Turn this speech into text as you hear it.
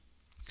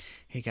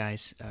Hey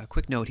guys,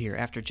 quick note here.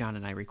 After John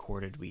and I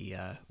recorded, we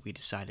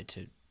decided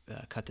to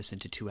cut this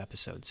into two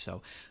episodes.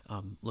 So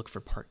look for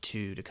part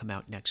two to come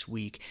out next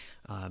week.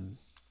 There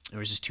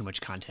was just too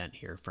much content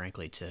here,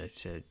 frankly, to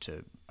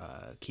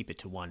keep it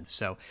to one.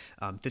 So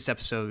this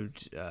episode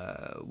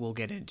we'll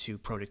get into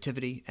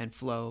productivity and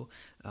flow,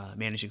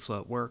 managing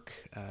flow at work,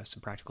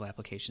 some practical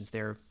applications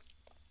there.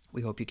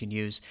 We hope you can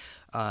use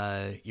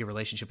your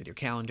relationship with your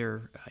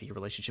calendar, your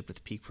relationship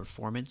with peak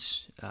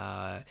performance,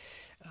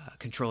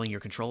 controlling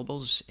your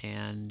controllables,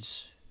 and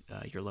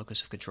your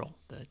locus of control,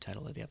 the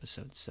title of the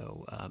episode.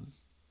 So,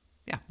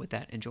 with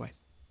that, enjoy.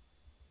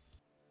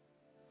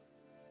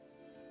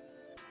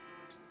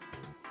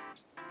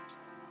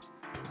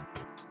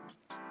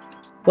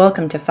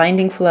 Welcome to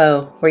Finding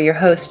Flow, where your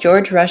hosts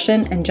George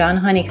Russian and John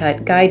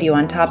Honeycutt guide you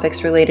on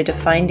topics related to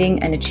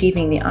finding and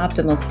achieving the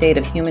optimal state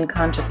of human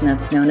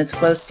consciousness known as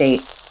flow state.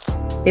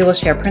 They will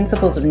share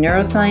principles of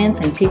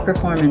neuroscience and peak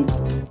performance,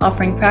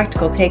 offering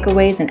practical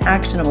takeaways and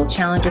actionable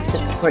challenges to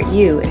support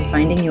you in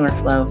finding your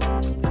flow.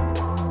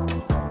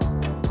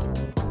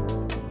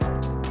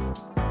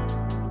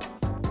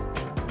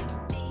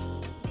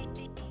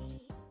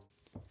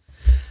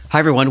 Hi,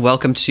 everyone.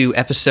 Welcome to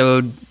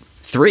episode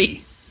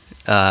 3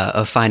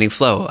 of Finding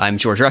Flow. I'm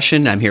George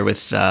Russian. I'm here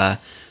with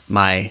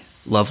my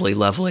lovely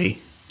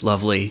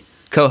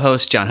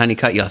co-host, John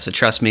Honeycutt. You'll have to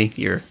trust me.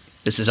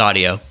 This is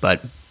audio,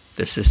 but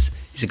he's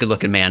a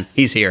good-looking man.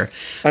 He's here.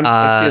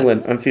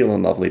 I'm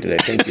feeling lovely today.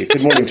 Thank you.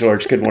 Good morning,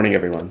 George. Good morning,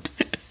 everyone.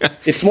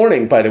 It's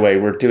morning, by the way.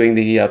 We're doing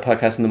the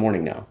podcast in the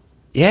morning now.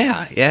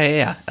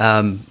 Yeah.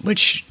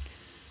 Which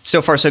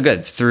so far so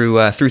good.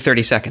 Through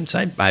 30 seconds,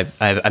 I'm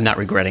not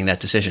regretting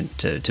that decision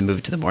to move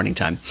it to the morning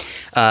time.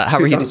 How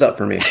are you? Thumbs up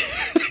for me.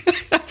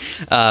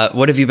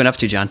 What have you been up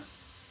to, John?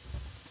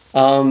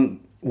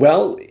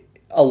 Well,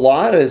 a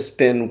lot has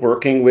been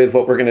working with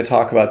what we're going to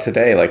talk about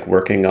today, like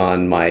working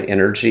on my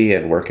energy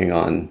and working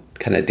on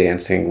kind of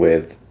dancing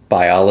with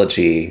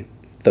biology.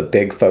 The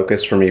big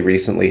focus for me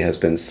recently has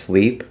been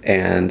sleep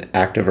and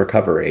active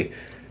recovery.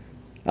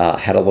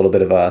 Had a little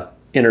bit of a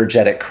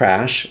energetic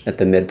crash at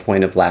the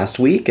midpoint of last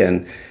week,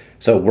 and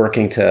so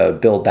working to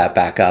build that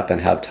back up and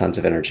have tons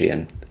of energy.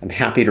 And I'm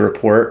happy to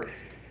report,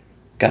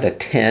 got a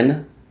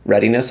 10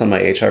 readiness on my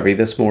HRV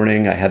this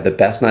morning. I had the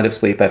best night of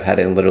sleep I've had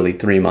in literally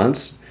 3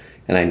 months,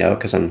 and I know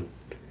because I'm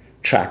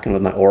tracking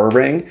with my Oura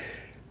Ring.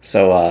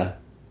 So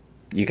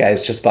you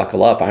guys just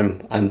buckle up.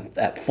 I'm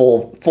at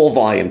full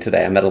volume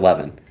today. I'm at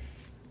 11.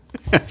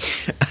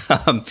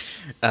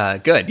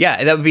 Good.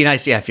 Yeah, that would be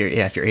nice. Yeah, if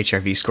your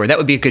HRV score, that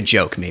would be a good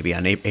joke. Maybe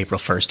on April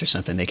 1st or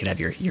something, they could have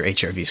your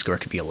HRV score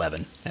could be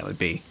 11. That would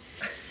be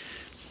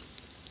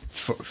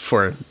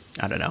for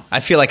I don't know.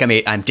 I feel like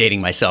I'm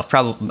dating myself.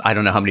 Probably I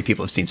don't know how many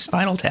people have seen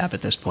Spinal Tap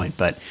at this point,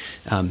 but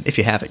if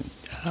you haven't,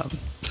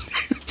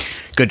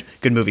 good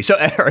movie. So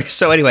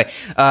anyway,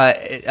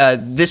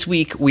 this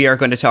week we are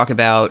going to talk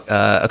about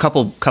a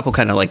couple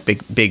kind of like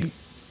big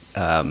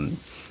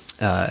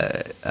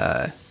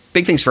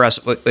things for us,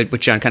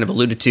 which John kind of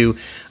alluded to.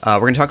 We're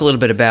going to talk a little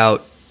bit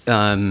about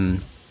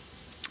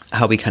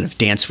how we kind of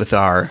dance with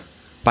our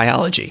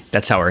biology.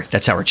 That's how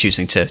we're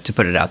choosing to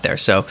put it out there.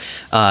 So,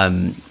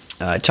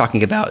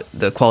 talking about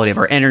the quality of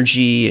our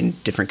energy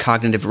and different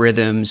cognitive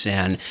rhythms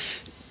and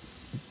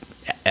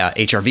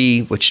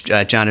HRV, which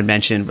John had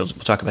mentioned. We'll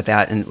talk about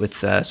that and with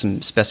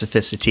some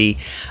specificity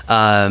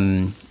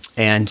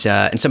and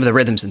some of the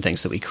rhythms and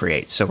things that we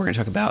create. So we're going to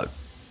talk about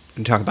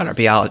our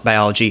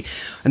biology,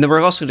 and then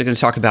we're also going to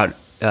talk about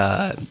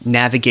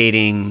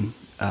navigating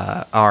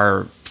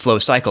our flow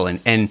cycle,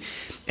 and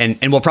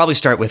we'll probably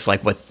start with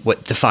like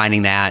what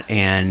defining that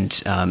and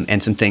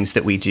some things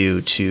that we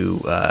do to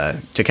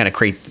kind of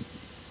create.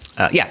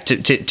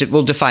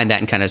 We'll define that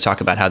and kind of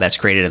talk about how that's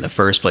created in the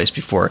first place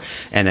before,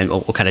 and then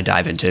we'll kind of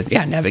dive into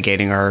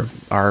navigating our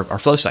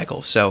flow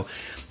cycle. So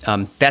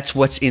that's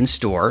what's in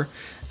store.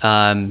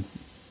 John,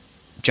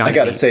 I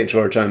got to say,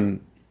 George, I'm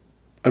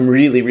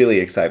really, really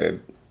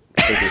excited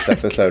for this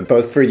episode,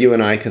 both for you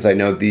and I, because I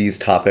know these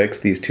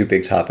two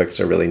big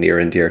topics, are really near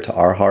and dear to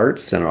our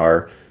hearts and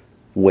our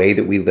way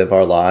that we live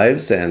our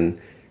lives.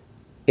 And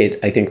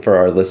I think for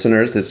our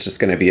listeners, it's just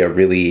going to be a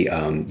really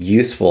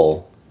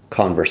useful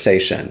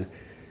conversation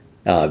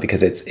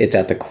because it's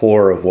at the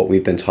core of what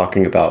we've been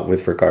talking about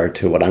with regard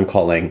to what I'm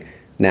calling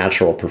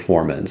natural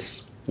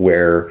performance,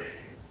 where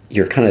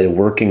you're kind of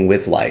working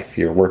with life,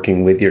 you're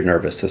working with your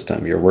nervous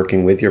system, you're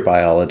working with your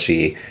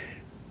biology,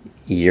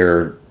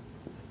 you're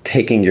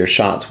taking your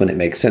shots when it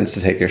makes sense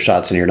to take your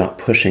shots, and you're not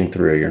pushing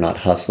through, you're not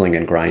hustling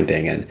and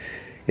grinding. And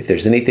if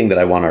there's anything that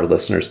I want our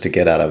listeners to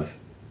get out of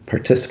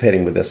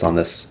participating with us on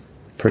this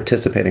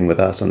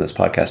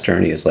podcast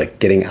journey, is like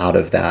getting out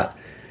of that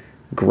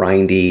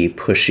grindy,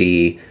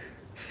 pushy,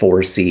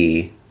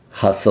 forcey,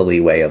 hustly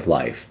way of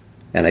life.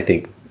 And I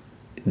think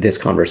this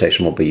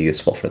conversation will be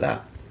useful for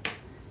that.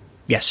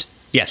 Yes,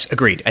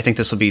 agreed. I think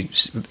this will be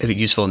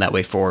useful in that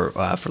way for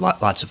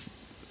lots of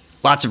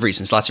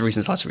reasons. So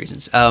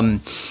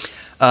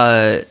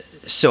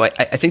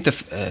I think the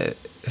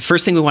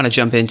first thing we want to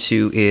jump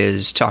into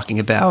is talking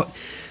about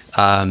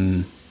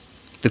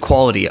the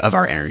quality of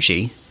our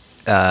energy.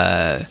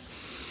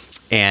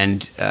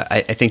 And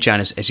I think, John,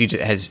 as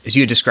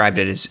you described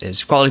it,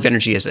 as quality of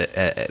energy using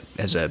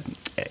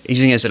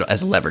it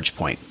as a leverage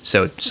point.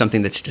 So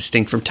something that's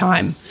distinct from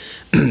time,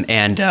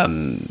 and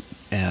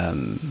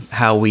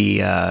how we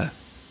how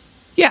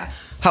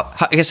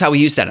we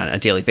use that on a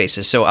daily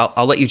basis. So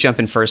I'll let you jump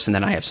in first, and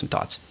then I have some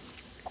thoughts.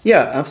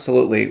 Yeah,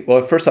 absolutely.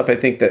 Well, first off, I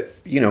think that,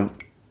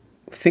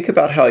 think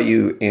about how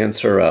you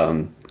answer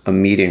a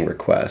meeting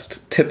request.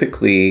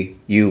 Typically,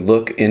 you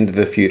look into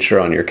the future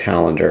on your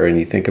calendar and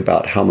you think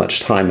about how much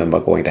time am I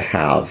going to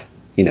have,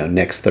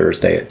 next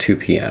Thursday at 2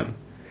 p.m.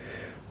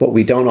 What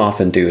we don't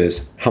often do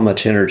is how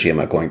much energy am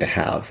I going to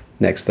have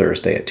next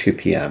Thursday at 2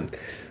 p.m.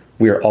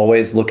 We are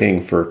always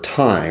looking for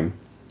time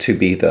to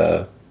be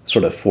the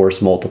sort of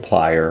force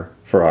multiplier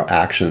for our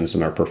actions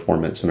and our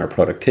performance and our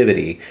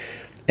productivity.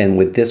 And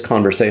with this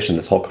conversation,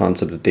 this whole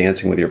concept of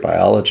dancing with your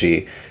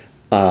biology,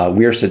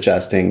 we're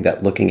suggesting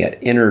that looking at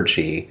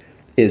energy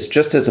is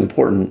just as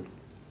important,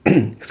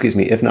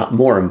 if not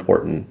more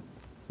important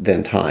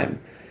than time.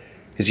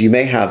 Because you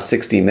may have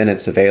 60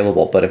 minutes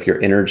available, but if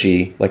your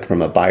energy, like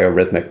from a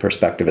biorhythmic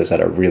perspective, is at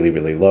a really,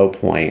 really low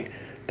point,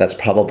 that's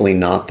probably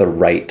not the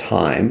right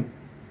time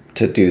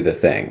to do the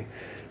thing.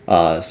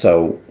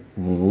 So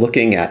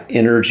looking at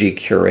energy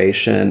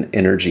curation,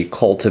 energy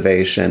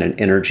cultivation, and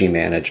energy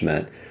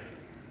management,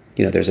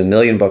 there's a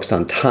million books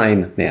on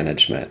time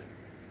management.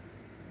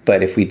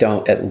 But if we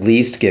don't at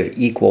least give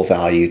equal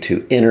value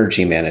to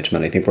energy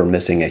management, I think we're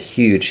missing a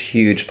huge,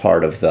 huge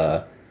part of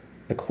the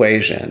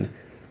equation.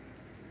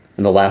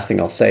 And the last thing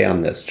I'll say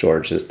on this,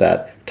 George, is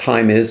that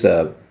time is,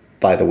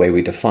 by the way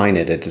we define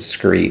it, a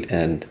discrete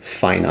and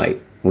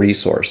finite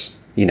resource.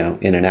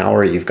 In an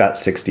hour, you've got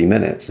 60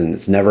 minutes, and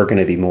it's never going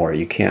to be more.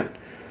 You can't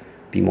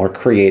be more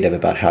creative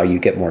about how you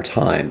get more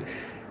time.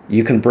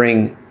 You can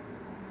bring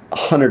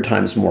 100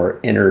 times more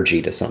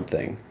energy to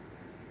something.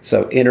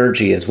 So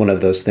energy is one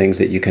of those things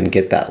that you can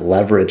get that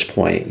leverage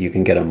point. You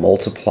can get a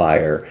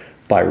multiplier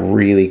by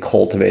really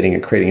cultivating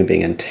and creating and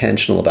being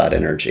intentional about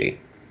energy.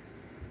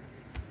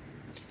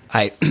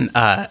 I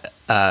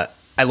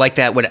like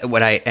that.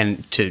 What I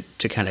and to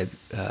kind of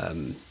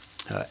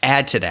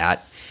add to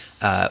that,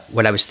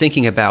 what I was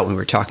thinking about when we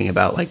were talking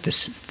about like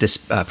this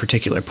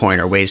particular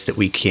point are ways that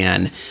we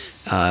can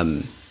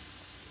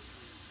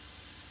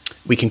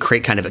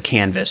create kind of a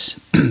canvas.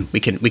 we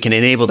can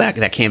enable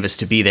that canvas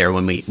to be there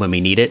when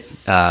we need it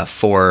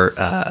for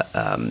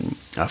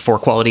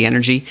quality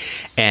energy,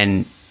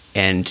 and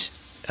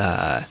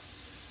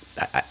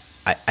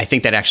I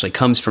think that actually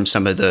comes from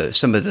some of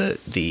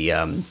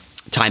the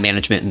time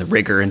management and the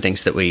rigor and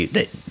things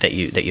that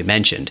you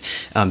mentioned,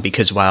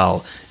 because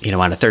while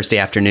on a Thursday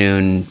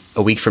afternoon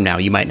a week from now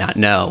you might not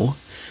know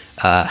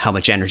how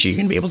much energy you're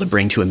going to be able to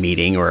bring to a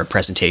meeting or a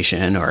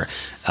presentation or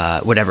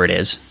whatever it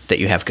is that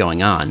you have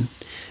going on,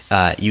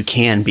 you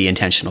can be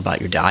intentional about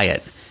your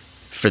diet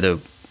for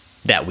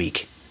that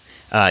week.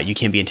 You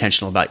can be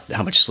intentional about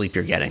how much sleep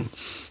you're getting.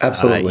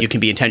 Absolutely. You can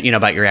be intentional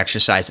about your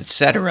exercise,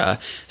 etc.,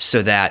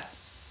 so that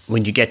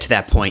when you get to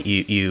that point,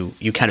 you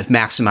kind of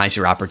maximize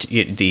your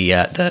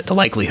the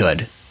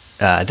likelihood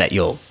that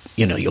you'll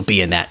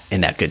be in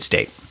that good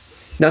state.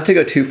 Not to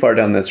go too far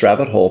down this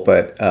rabbit hole,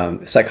 but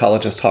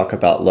psychologists talk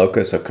about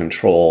locus of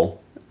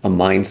control, a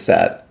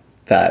mindset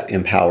that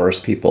empowers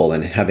people,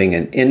 and having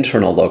an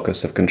internal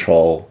locus of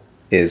control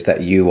is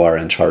that you are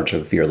in charge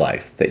of your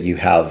life, that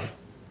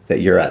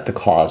you're at the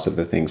cause of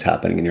the things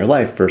happening in your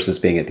life versus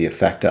being at the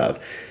effect of.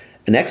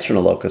 An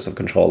external locus of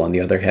control, on the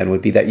other hand,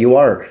 would be that you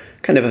are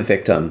kind of a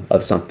victim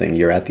of something.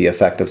 You're at the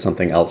effect of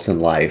something else in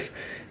life.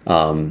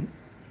 And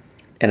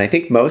I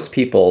think most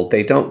people,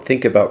 they don't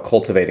think about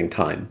cultivating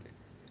time.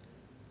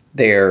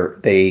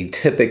 They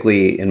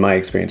typically, in my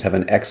experience, have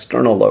an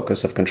external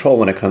locus of control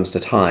when it comes to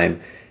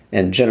time.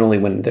 And generally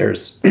when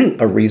there's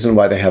a reason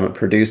why they haven't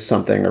produced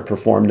something or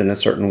performed in a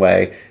certain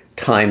way,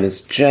 time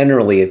is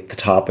generally at the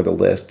top of the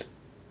list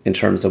in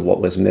terms of what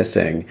was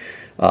missing.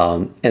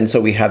 And so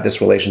we have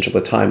this relationship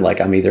with time,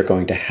 like I'm either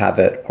going to have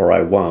it or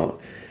I won't.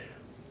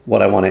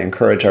 What I want to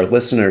encourage our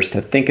listeners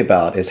to think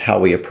about is how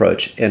we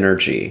approach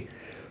energy.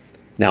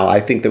 Now, I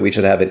think that we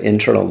should have an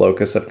internal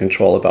locus of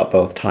control about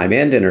both time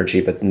and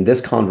energy, but in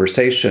this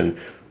conversation,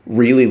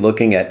 really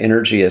looking at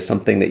energy as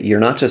something that you're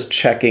not just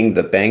checking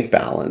the bank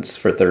balance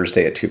for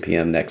Thursday at 2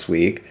 p.m. next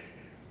week.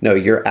 No,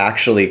 you're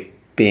actually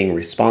being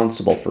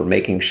responsible for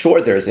making sure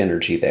there's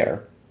energy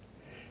there.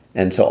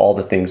 And so all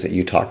the things that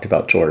you talked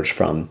about, George,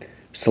 from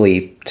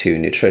sleep to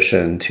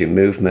nutrition to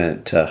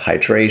movement to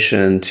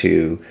hydration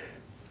to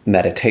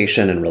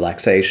meditation and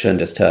relaxation,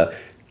 just to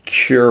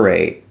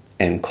curate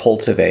and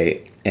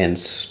cultivate and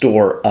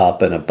store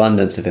up an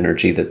abundance of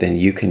energy that then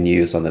you can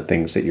use on the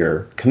things that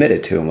you're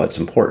committed to and what's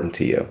important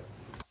to you.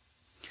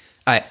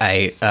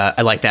 I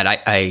like that.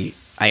 I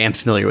am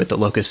familiar with the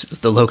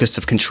locus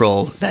of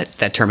control,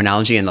 that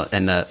terminology, and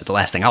the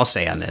last thing I'll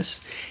say on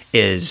this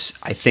is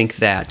I think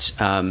that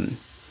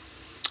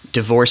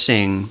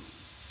divorcing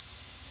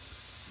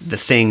the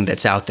thing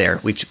that's out there.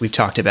 We've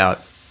talked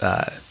about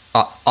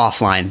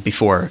offline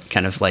before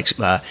kind of like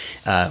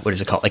what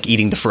is it called, like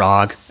eating the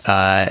frog,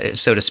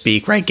 so to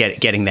speak, right?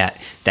 Getting that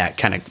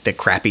kind of the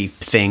crappy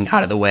thing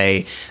out of the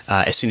way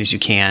as soon as you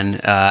can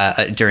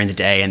during the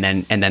day, and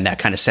then that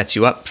kind of sets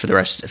you up for the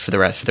rest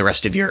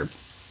of your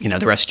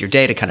the rest of your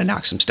day to kind of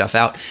knock some stuff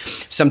out.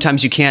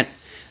 Sometimes you can't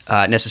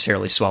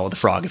necessarily swallow the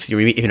frog. If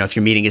if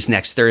your meeting is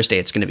next Thursday,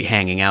 it's going to be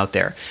hanging out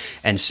there,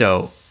 and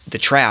so the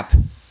trap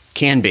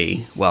can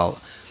be, well,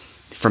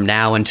 from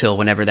now until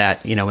whenever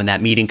that when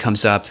that meeting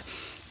comes up,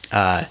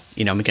 I'm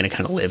going to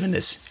kind of live in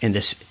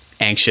this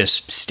anxious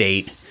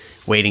state,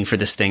 waiting for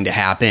this thing to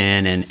happen,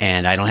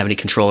 and I don't have any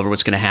control over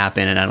what's going to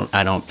happen, and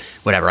I don't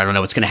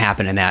know what's going to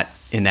happen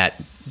in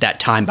that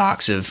time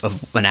box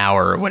of an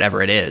hour or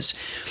whatever it is,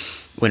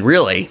 when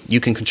really you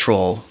can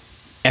control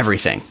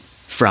everything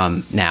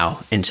from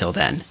now until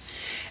then.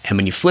 And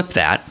when you flip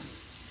that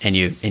and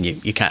you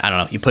kind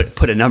of, you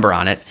put a number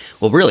on it,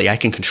 well, really I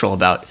can control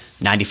about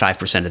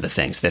 95% of the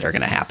things that are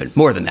going to happen.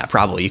 More than that,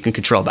 probably. You can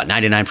control about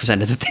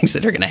 99% of the things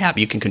that are going to happen.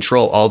 You can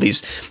control all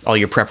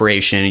your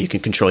preparation. You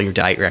can control your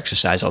diet, your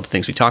exercise, all the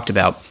things we talked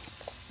about.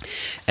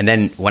 And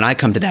then when I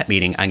come to that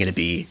meeting, I'm going to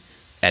be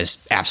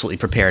as absolutely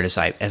prepared as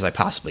I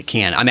possibly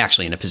can. I'm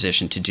actually in a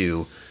position to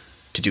do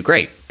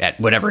great at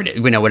whatever it is,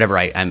 whatever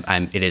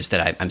it is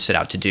that I'm set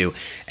out to do.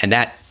 And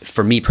that,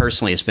 for me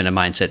personally, has been a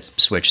mindset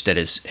switch that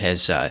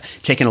has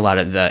taken a lot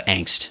of the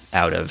angst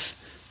out of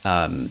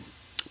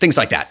things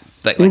like that.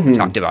 Like we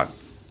talked about.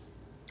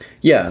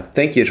 Yeah,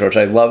 thank you, George.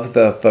 I love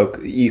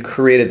you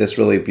created this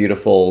really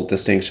beautiful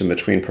distinction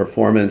between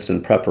performance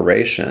and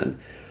preparation.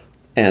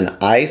 And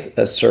I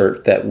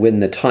assert that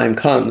when the time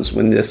comes,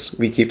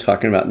 we keep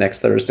talking about next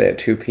Thursday at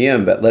 2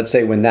 p.m., but let's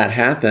say when that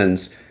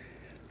happens,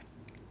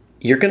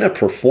 you're going to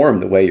perform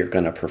the way you're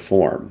going to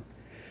perform.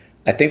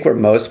 I think where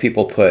most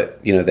people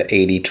put, the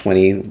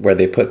 80-20, where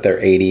they put their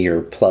 80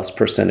 or plus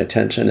 %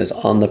 attention is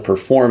on the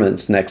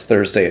performance next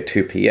Thursday at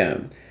 2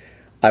 p.m.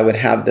 I would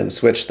have them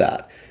switch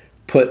that.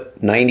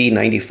 Put 90,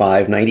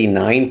 95,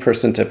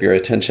 99% of your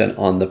attention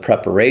on the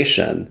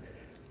preparation,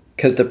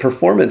 because the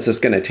performance is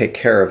going to take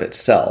care of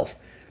itself.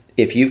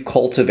 If you've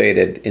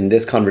cultivated, in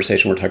this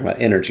conversation, we're talking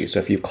about energy. So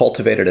if you've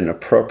cultivated an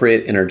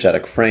appropriate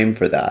energetic frame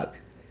for that,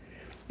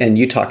 and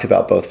you talked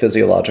about both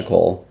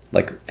physiological,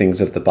 like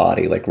things of the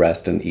body, like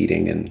rest and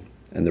eating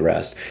and the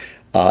rest,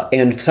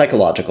 and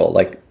psychological,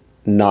 like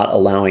not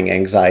allowing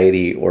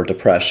anxiety or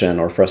depression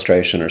or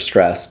frustration or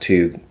stress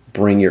to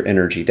bring your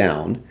energy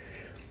down.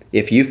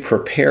 If you've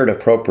prepared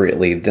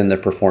appropriately, then the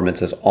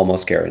performance is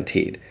almost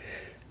guaranteed.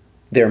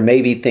 There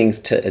may be things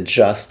to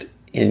adjust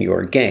in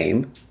your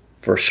game,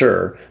 for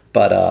sure,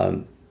 but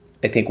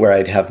I think where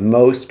I'd have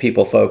most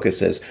people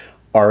focus is,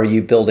 are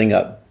you building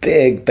up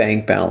big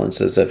bank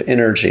balances of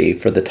energy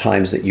for the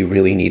times that you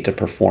really need to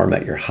perform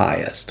at your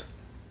highest?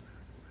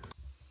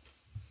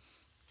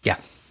 Yeah,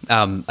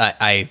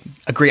 I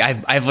agree.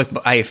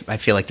 I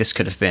feel like this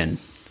could have been.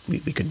 We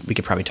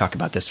could probably talk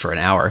about this for an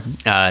hour.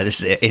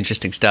 This is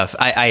interesting stuff.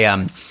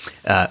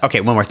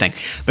 Okay, one more thing,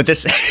 but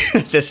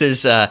this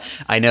is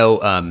I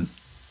know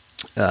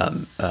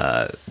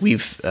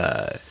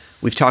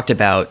we've talked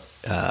about.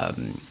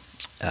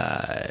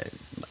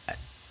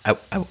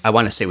 I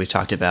want to say we've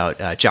talked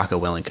about Jocko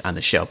Willink on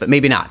the show, but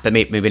maybe not. But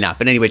maybe not.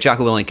 But anyway,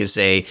 Jocko Willink is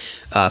a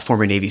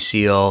former Navy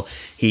SEAL.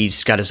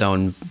 He's got his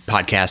own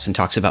podcast and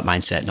talks about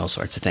mindset and all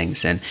sorts of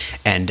things. And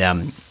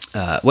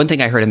one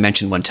thing I heard him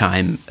mention one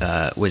time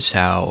was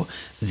how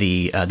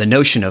the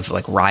notion of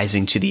like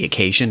rising to the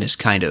occasion is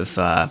kind of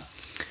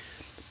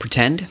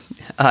pretend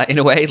in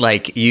a way.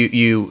 Like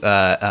you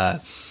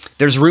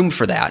there's room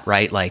for that,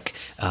 right? Like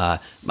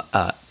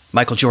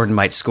Michael Jordan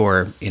might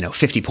score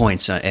 50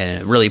 points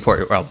and really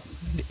important. Well,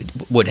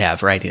 would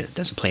have, right? He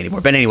doesn't play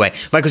anymore. But anyway,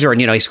 Michael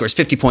Jordan, he scores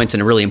 50 points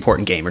in a really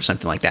important game or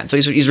something like that. And so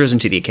he's risen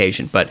to the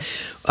occasion. But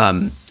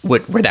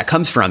where that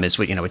comes from is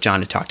what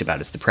John had talked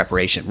about, is the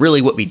preparation.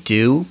 Really, what we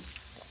do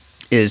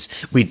is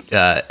we,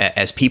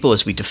 as people,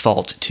 is we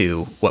default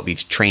to what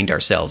we've trained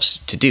ourselves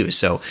to do.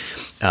 So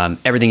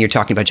everything you're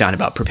talking about, John,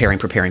 about preparing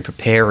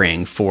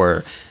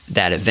for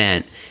that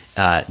event,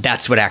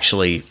 that's what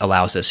actually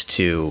allows us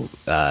to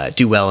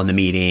do well in the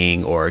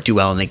meeting or do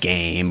well in the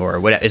game, or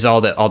what is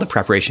all the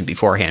preparation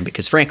beforehand.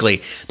 Because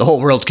frankly, the whole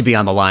world could be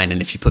on the line,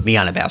 and if you put me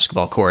on a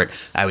basketball court,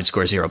 I would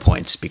score 0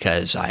 points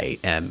because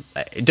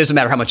it doesn't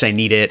matter how much I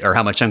need it or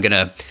how much I'm going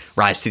to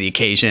rise to the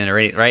occasion or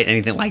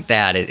anything like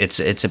that.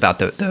 It's about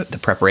the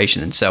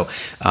preparation, and so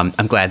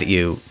I'm glad that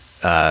you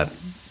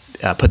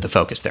put the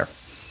focus there.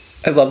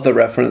 I love the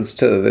reference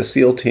to the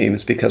SEAL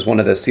teams, because one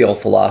of the SEAL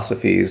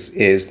philosophies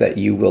is that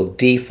you will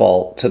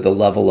default to the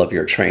level of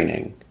your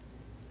training.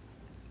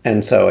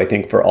 And so I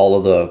think for all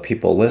of the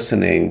people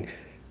listening,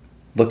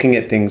 looking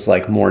at things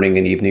like morning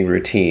and evening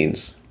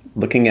routines,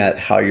 looking at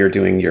how you're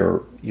doing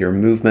your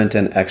movement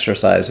and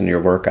exercise and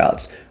your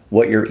workouts,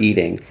 what you're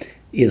eating,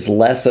 is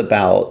less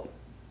about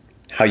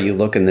how you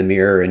look in the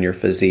mirror and your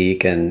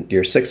physique and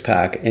your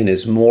six-pack, and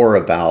is more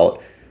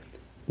about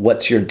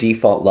what's your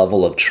default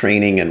level of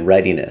training and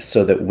readiness,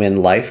 so that when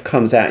life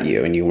comes at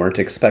you and you weren't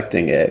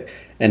expecting it,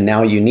 and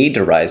now you need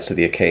to rise to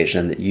the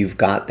occasion, that you've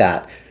got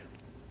that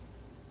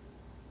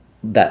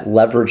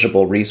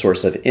leverageable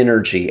resource of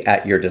energy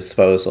at your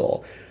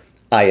disposal.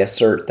 I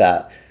assert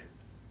that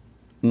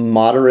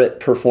moderate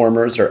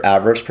performers or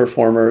average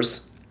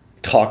performers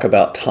talk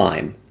about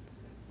time.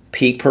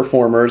 Peak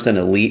performers and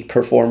elite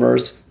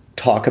performers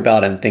talk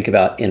about and think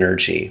about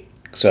energy.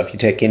 So if you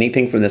take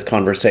anything from this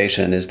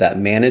conversation, is that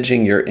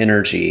managing your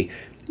energy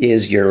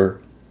is your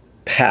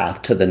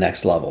path to the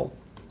next level.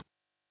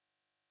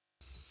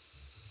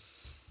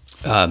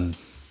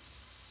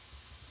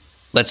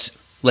 Let's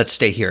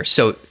stay here.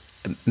 So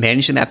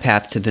managing that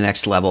path to the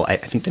next level, I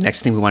think the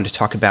next thing we wanted to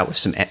talk about was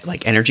some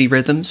like energy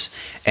rhythms,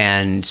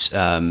 and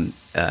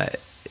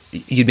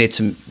you'd made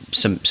some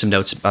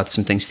notes about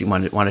some things that you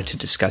wanted to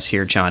discuss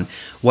here, John.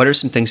 What are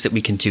some things that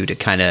we can do to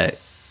kind of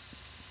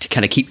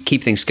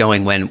keep things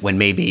going when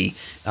maybe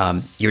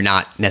you're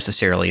not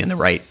necessarily in the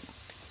right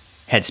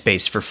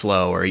headspace for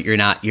flow, or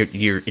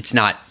it's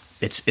not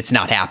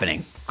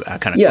happening,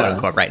 quote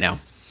unquote, right now?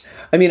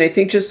 I mean, I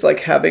think just like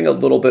having a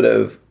little bit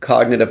of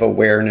cognitive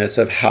awareness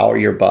of how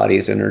your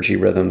body's energy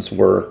rhythms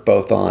work,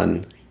 both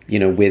on,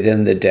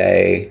 within the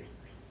day,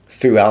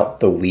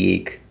 throughout the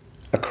week,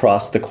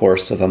 across the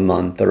course of a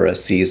month or a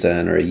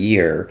season or a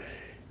year,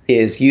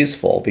 is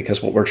useful,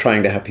 because what we're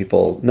trying to have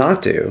people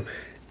not do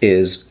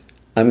is,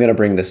 I'm going to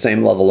bring the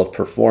same level of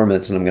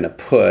performance and I'm going to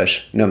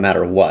push no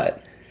matter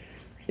what.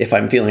 If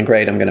I'm feeling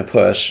great, I'm going to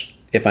push.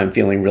 If I'm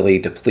feeling really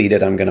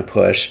depleted, I'm going to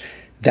push.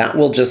 That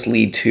will just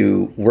lead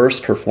to worse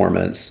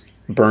performance,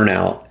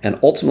 burnout, and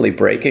ultimately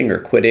breaking or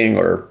quitting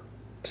or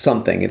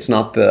something. It's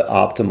not the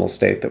optimal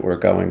state that we're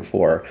going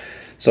for.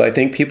 So I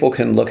think people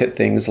can look at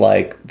things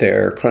like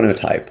their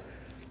chronotype.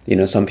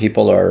 Some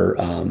people are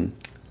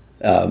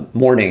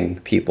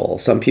morning people.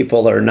 Some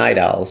people are night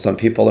owls. Some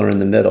people are in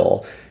the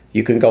middle.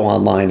 You can go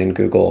online and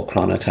Google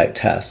chronotype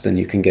test, and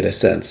you can get a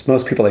sense.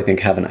 Most people, I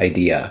think, have an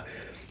idea.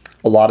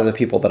 A lot of the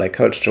people that I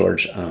coach,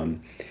 George,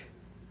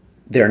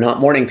 they're not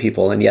morning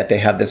people, and yet they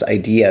have this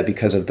idea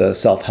because of the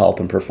self-help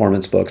and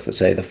performance books that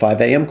say the 5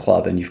 a.m.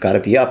 club, and you've got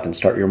to be up and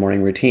start your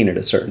morning routine at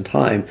a certain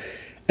time.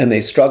 And they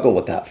struggle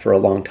with that for a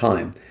long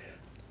time.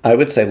 I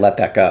would say let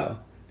that go.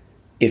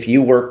 If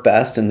you work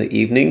best in the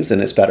evenings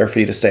and it's better for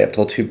you to stay up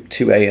till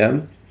 2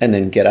 a.m. and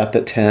then get up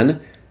at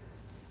 10,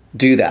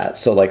 do that.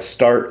 So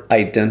start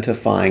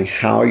identifying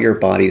how your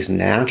body's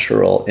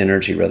natural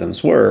energy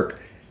rhythms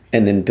work,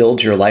 and then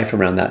build your life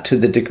around that to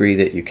the degree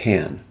that you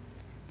can.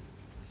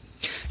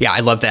 Yeah,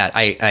 I love that.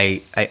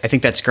 I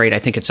think that's great. I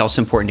think it's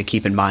also important to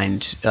keep in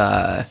mind,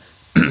 for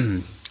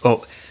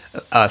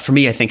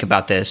me, I think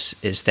about this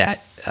is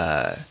that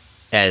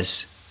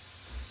as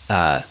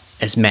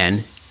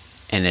men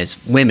and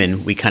as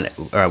women, we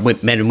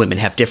men and women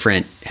have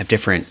different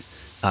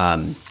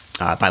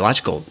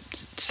biological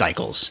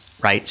cycles,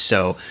 right?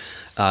 So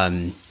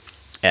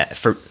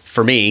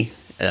for me,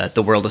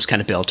 the world is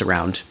kind of built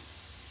around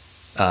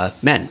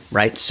men,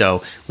 right?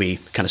 So we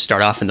kind of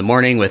start off in the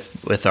morning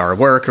with our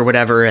work or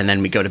whatever, and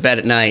then we go to bed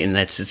at night, and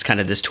it's kind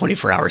of this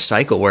 24-hour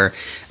cycle where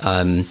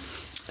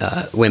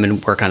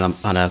women work on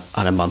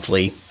a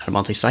monthly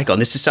cycle.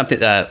 And this is something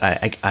that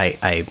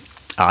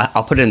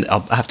I'll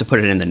have to put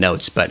it in the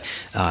notes. But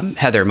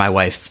Heather, my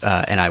wife,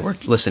 and I were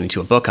listening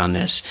to a book on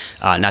this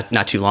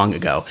not too long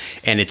ago,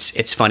 and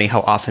it's funny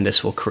how often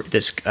this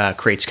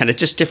creates kind of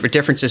just different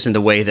differences in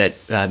the way that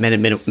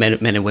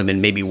men and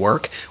women maybe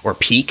work or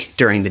peak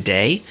during the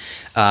day.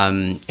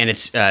 And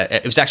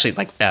it was actually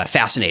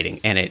fascinating,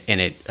 and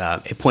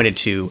it pointed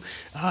to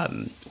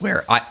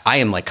where I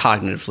am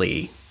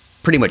cognitively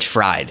pretty much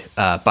fried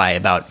by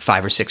about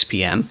 5 or 6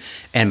 p.m.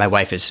 and my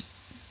wife is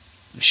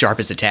sharp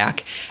as a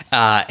tack,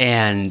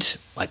 and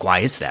why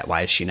is that?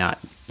 Why is she not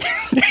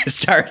as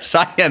tired as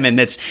I am?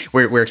 And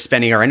we're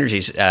expending our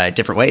energies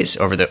different ways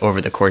over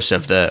the course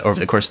of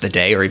the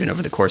day, or even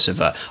over the course of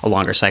a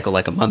longer cycle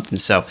like a month. And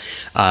so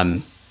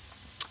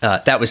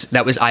that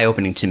was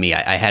eye-opening to me.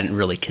 I hadn't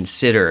really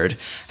considered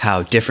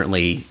how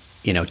differently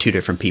two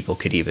different people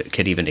could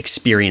even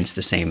experience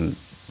the same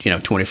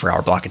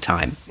 24-hour block of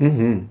time.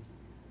 Mm-hmm.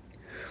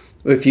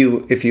 If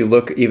you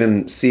look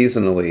even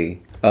seasonally,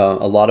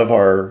 a lot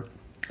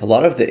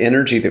of the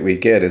energy that we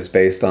get is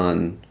based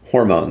on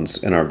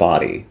hormones in our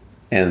body,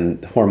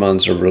 and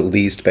hormones are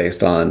released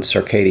based on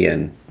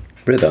circadian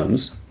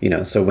rhythms.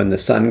 So when the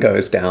sun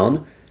goes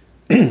down,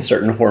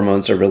 certain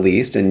hormones are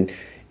released, and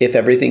if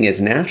everything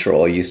is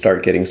natural, you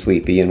start getting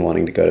sleepy and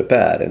wanting to go to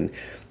bed. And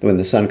when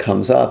the sun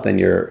comes up and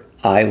your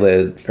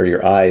eyelid or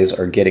your eyes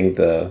are getting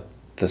the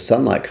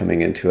sunlight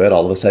coming into it,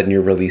 all of a sudden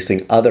you're releasing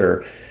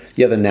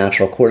you have a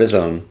natural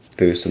cortisone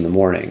boost in the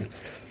morning.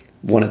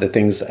 One of the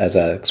things as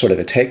a sort of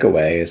a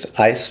takeaway is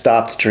I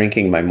stopped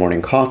drinking my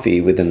morning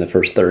coffee within the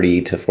first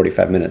 30 to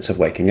 45 minutes of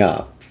waking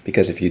up.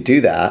 Because if you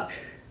do that,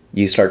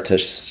 you start to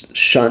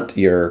shunt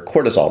your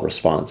cortisol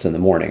response in the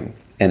morning.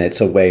 And it's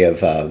a way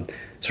of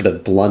sort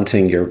of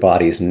blunting your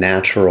body's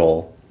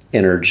natural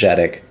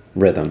energetic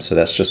rhythm. So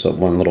that's just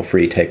one little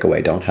free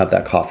takeaway. Don't have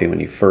that coffee when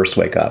you first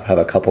wake up. Have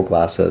a couple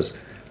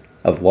glasses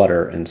of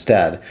water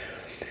instead.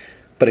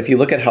 But if you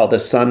look at how the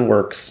sun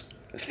works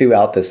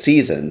throughout the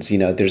seasons.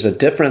 There's a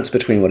difference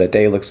between what a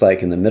day looks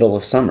like in the middle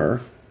of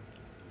summer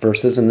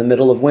versus in the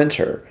middle of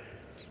winter.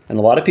 And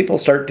a lot of people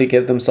start to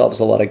give themselves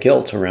a lot of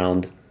guilt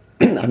around,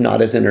 I'm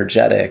not as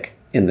energetic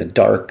in the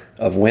dark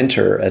of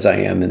winter as I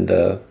am in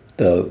the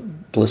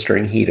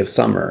blistering heat of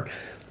summer.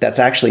 That's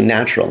actually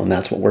natural, and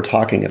that's what we're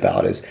talking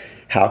about, is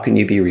how can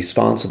you be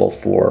responsible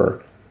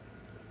for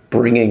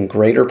bringing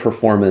greater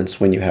performance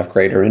when you have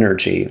greater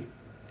energy,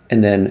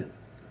 and then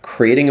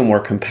creating a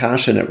more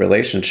compassionate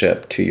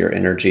relationship to your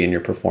energy and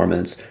your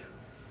performance,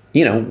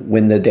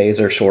 when the days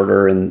are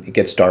shorter and it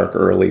gets dark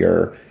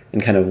earlier,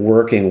 and kind of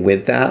working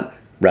with that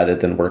rather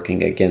than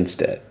working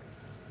against it.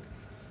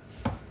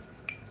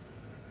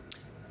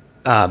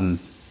 I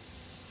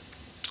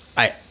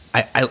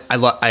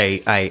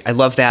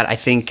love that. I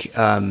think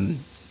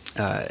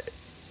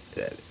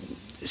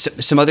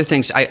some other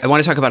things. I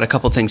want to talk about a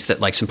couple things that,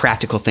 like, some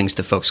practical things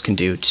that folks can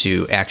do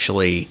to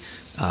actually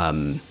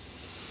kind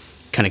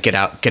of get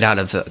out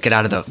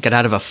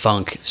of a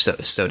funk,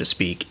 so to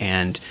speak.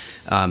 And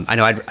I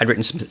know I'd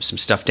written some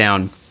stuff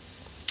down.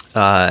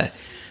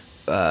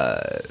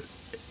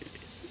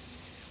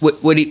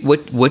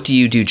 What do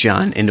you do,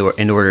 John,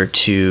 in order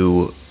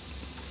to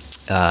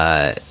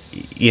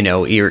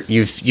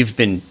you've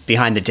been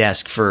behind the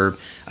desk for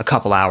a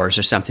couple hours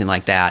or something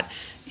like that.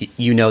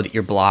 You know that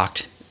you're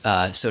blocked,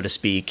 so to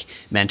speak,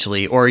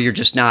 mentally, or you're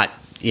just not,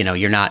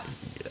 you're not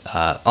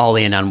all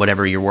in on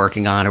whatever you're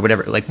working on or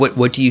whatever. Like,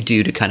 what do you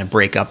do to kind of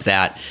break up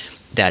that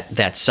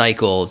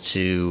cycle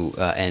to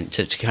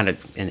kind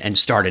of and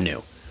start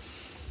anew?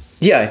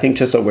 Yeah, I think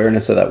just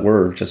awareness of that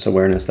word, just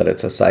awareness that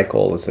it's a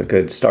cycle, is a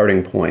good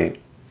starting point.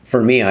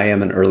 For me, I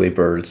am an early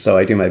bird, so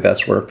I do my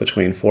best work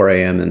between 4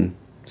 a.m. and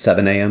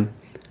 7 a.m.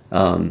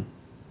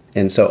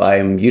 And so I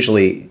am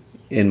usually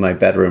in my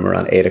bedroom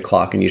around 8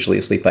 o'clock and usually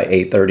asleep by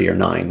 8:30 or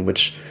 9,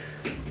 which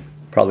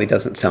probably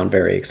doesn't sound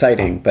very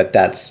exciting, but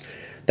that's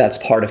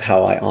part of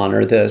how I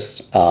honor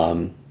this.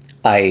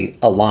 I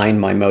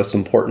align my most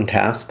important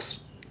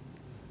tasks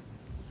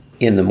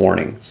in the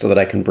morning so that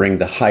I can bring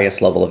the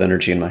highest level of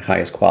energy and my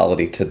highest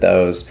quality to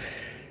those.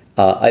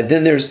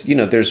 Then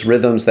there's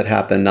rhythms that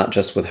happen not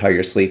just with how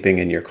you're sleeping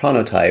and your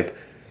chronotype,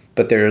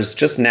 but there's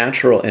just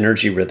natural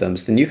energy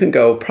rhythms. Then you can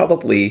go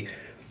probably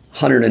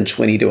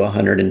 120 to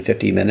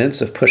 150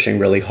 minutes of pushing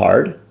really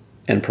hard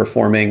and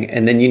performing,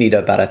 and then you need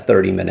about a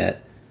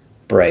 30-minute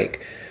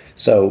break.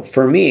 So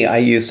for me, I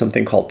use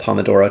something called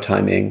Pomodoro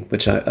timing,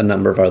 which a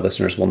number of our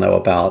listeners will know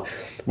about,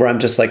 where I'm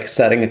just like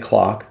setting a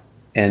clock.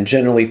 And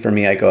generally for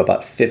me, I go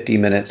about 50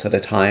 minutes at a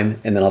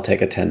time, and then I'll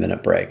take a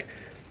 10-minute break.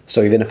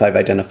 So even if I've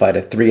identified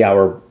a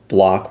 3-hour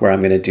block where I'm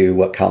going to do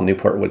what Cal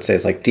Newport would say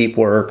is like deep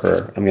work,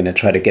 or I'm going to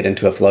try to get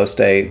into a flow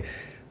state,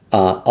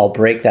 I'll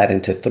break that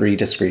into 3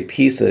 discrete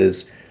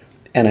pieces,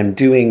 and I'm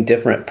doing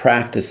different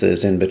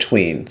practices in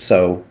between.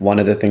 So one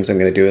of the things I'm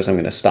going to do is I'm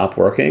going to stop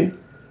working.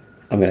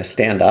 I'm going to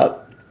stand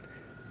up.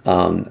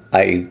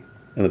 I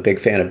am a big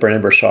fan of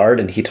Brendon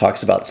Burchard, and he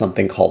talks about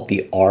something called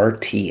the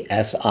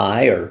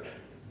RTSI, or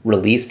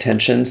release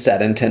tension,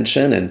 set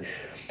intention. And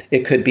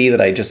it could be that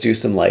I just do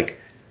some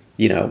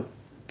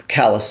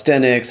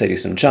calisthenics. I do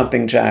some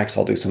jumping jacks.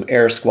 I'll do some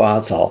air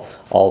squats. I'll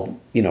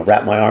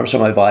wrap my arms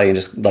around my body and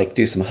just like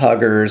do some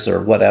huggers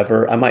or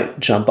whatever. I might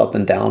jump up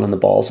and down on the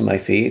balls of my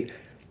feet.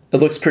 It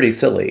looks pretty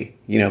silly,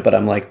 but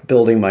I'm like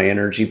building my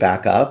energy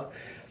back up,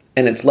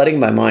 and it's letting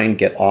my mind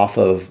get off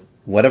of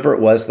whatever it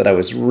was that I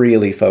was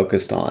really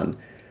focused on.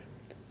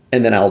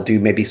 And then I'll do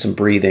maybe some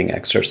breathing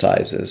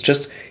exercises,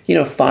 just,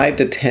 5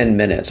 to 10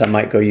 minutes. I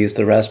might go use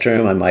the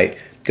restroom. I might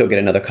go get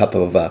another cup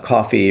of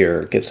coffee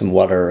or get some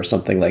water or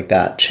something like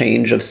that.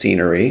 Change of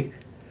scenery.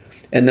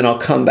 And then I'll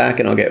come back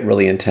and I'll get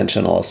really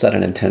intentional. I'll set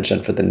an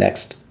intention for the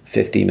next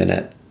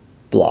 50-minute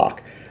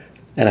block.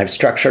 And I've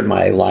structured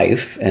my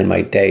life and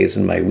my days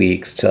and my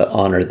weeks to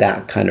honor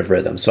that kind of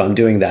rhythm. So I'm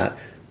doing that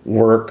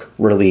work,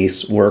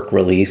 release,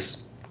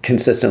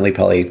 consistently,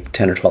 probably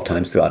 10 or 12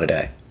 times throughout a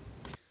day.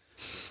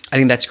 I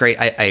think that's great.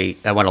 I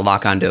want to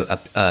lock onto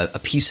a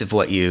piece of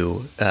what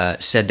you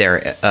said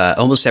there.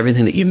 Almost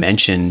everything that you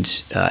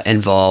mentioned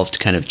involved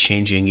kind of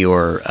changing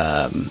your,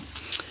 how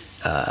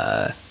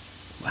do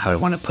I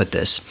want to put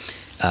this?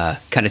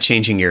 Kind of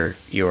changing your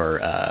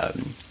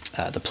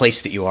the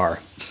place that you are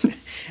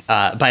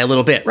by a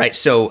little bit, right?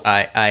 So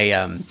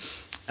I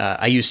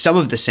use some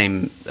of the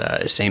same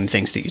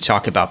things that you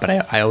talk about, but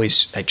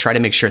I try to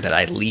make sure that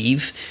I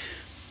leave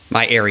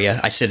my area.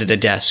 I sit at a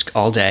desk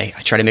all day.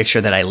 I try to make sure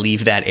that I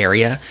leave that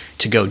area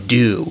to go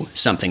do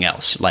something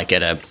else, like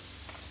at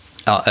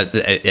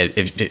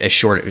a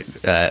short,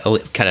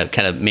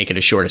 kind of make it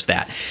as short as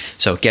that.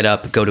 So get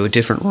up, go to a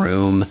different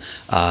room.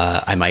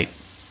 I might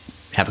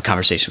have a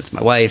conversation with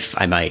my wife.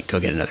 I might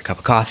go get another cup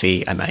of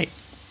coffee. I might,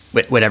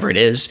 whatever it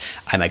is,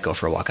 I might go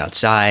for a walk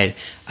outside.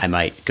 I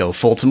might go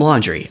fold some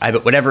laundry.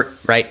 Whatever,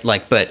 right?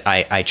 But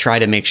I try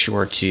to make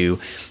sure to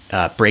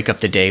break up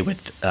the day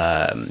with,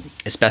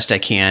 as best I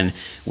can,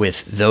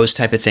 with those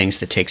type of things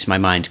that takes my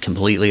mind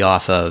completely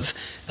off of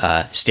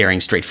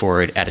staring straight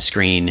forward at a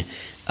screen,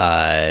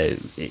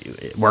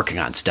 working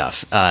on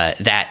stuff.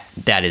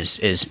 That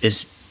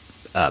is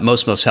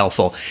most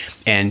helpful.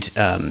 And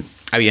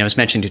I was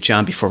mentioning to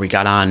John before we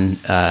got on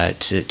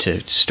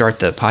to start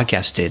the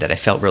podcast today that I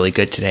felt really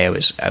good today.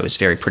 I was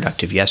very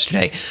productive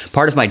yesterday.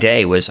 Part of my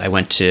day was I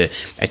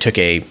took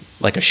a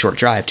short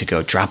drive to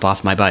go drop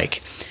off my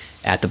bike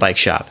at the bike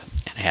shop.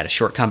 And I had a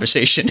short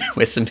conversation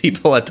with some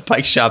people at the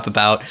bike shop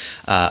about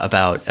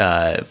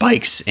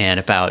bikes, and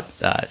about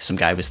some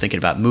guy was thinking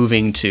about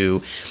moving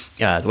to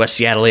the West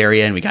Seattle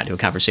area, and we got into a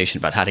conversation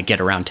about how to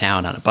get around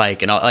town on a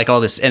bike and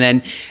all this.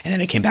 And then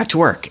I came back to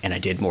work and I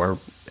did more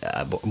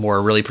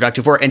really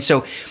productive work. And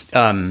so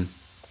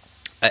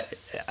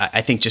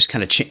I think just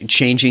kind of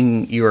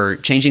changing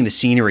the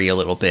scenery a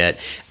little bit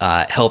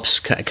helps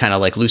kind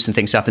of like loosen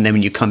things up. And then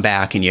when you come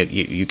back and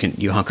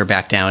you hunker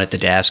back down at the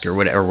desk or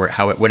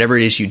whatever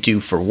it is you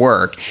do for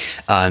work,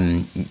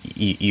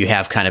 you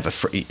have kind of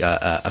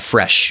a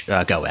fresh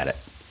go at it.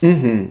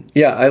 Mm-hmm.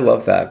 Yeah, I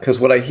love that, because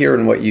what I hear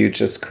in what you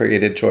just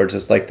created, George,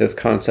 is like this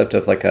concept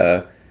of like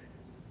a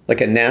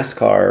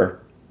NASCAR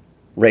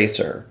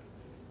racer.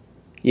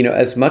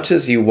 As much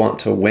as you want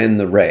to win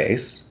the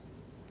race,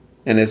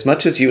 and as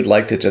much as you'd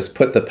like to just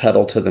put the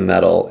pedal to the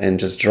metal and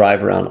just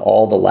drive around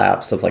all the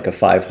laps of like a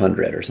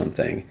 500 or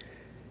something,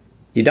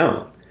 you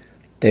don't.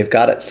 They've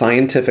got it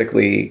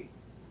scientifically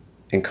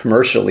and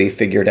commercially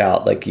figured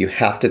out, like you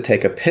have to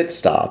take a pit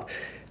stop.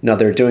 Now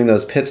they're doing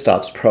those pit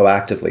stops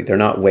proactively. They're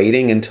not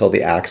waiting until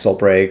the axle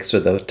breaks or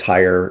the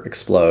tire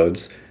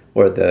explodes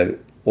or the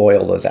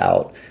oil is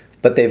out,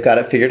 but they've got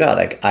it figured out.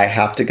 Like, I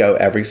have to go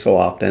every so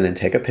often and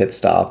take a pit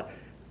stop.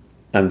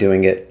 I'm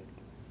doing it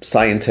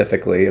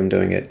scientifically, I'm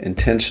doing it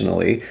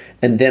intentionally,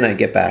 and then I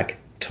get back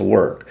to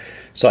work.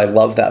 So I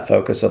love that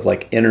focus of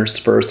like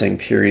interspersing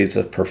periods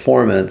of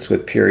performance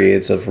with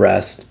periods of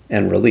rest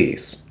and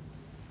release.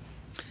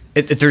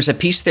 There's a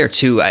piece there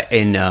too. I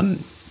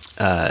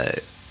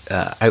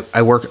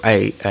work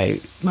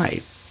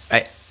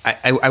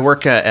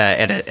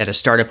at a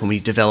startup when we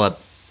develop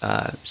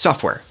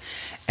software,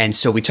 and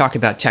so we talk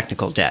about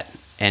technical debt.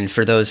 And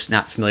for those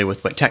not familiar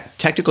with what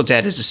technical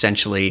debt is,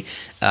 essentially,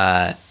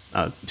 a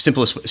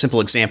simple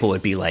example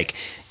would be like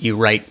you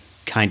write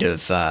kind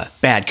of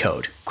bad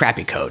code,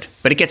 crappy code,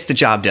 but it gets the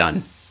job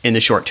done in the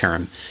short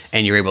term,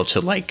 and you're able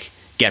to like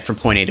get from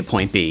point A to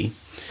point B.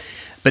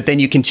 But then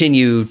you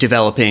continue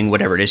developing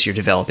whatever it is you're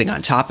developing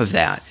on top of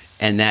that,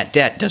 and that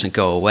debt doesn't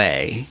go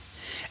away.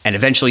 And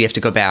eventually you have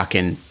to go back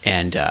and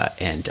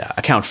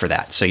account for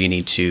that. So you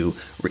need to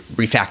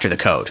refactor the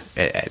code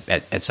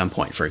at some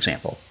point, for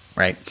example,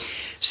 right?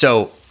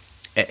 So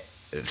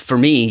for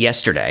me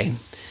yesterday,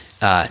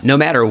 no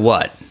matter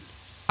what,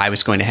 I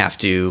was going to have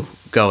to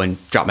go and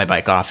drop my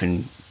bike off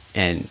and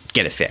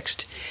get it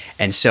fixed.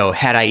 And so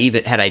had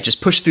I just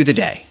pushed through the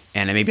day,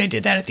 and maybe I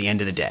did that at the end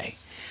of the day,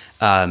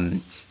 that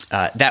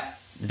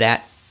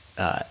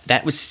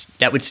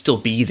would still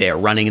be there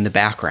running in the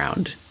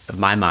background of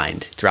my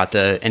mind throughout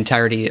the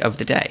entirety of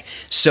the day.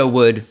 So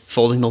would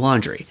folding the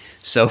laundry.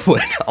 So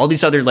would all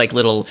these other like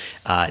little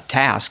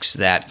tasks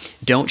that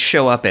don't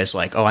show up as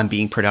like, oh, I'm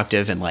being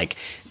productive and like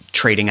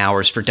trading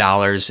hours for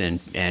dollars and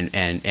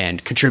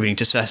contributing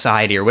to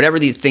society or whatever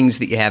the things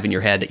that you have in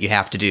your head that you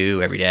have to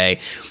do every day.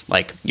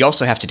 Like, you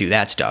also have to do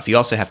that stuff. You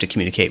also have to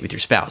communicate with your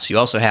spouse. You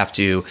also have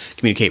to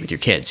communicate with your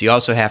kids. You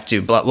also have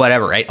to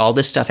whatever, right? All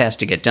this stuff has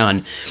to get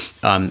done.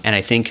 And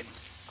I think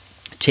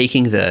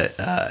taking the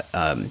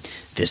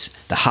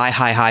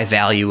high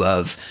value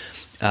of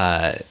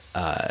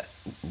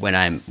when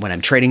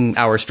I'm trading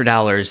hours for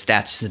dollars,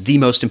 that's the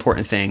most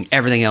important thing.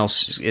 Everything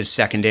else is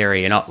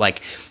secondary, and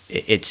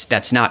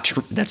that's not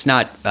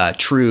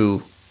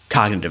true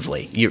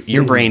cognitively.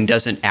 Your brain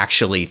doesn't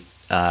actually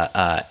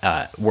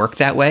work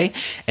that way,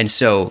 and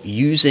so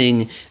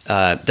using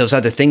those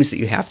other things that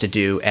you have to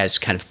do as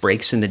kind of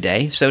breaks in the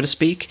day, so to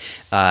speak,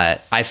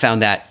 I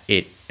found that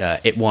it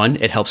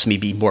helps me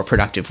be more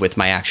productive with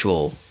my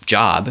actual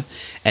job,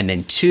 and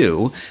then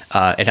two,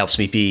 it helps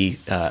me be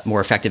more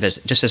effective as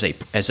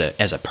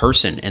a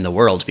person in the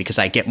world, because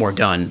I get more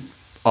done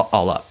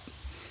all up.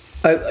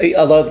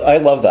 I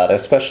love that,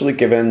 especially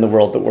given the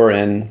world that we're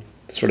in,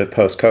 sort of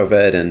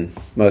post-COVID, and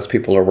most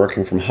people are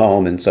working from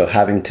home, and so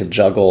having to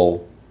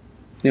juggle,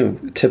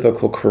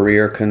 typical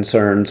career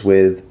concerns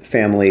with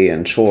family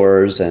and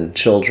chores and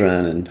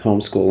children and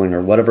homeschooling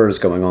or whatever is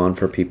going on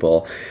for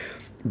people.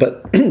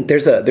 But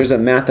there's a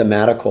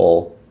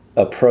mathematical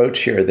approach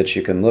here that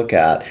you can look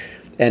at.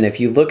 And if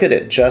you look at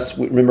it, just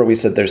remember we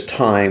said there's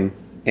time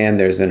and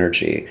there's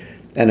energy.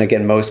 And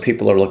again, most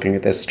people are looking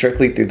at this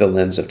strictly through the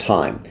lens of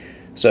time.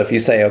 So if you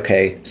say,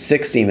 okay,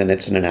 60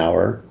 minutes in an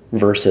hour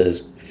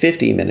versus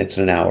 50 minutes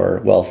in an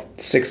hour, well,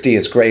 60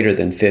 is greater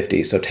than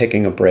 50, so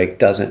taking a break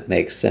doesn't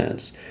make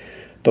sense.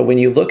 But when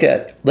you look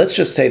at, let's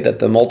just say that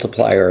the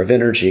multiplier of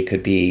energy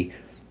could be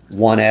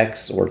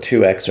 1x or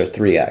 2x or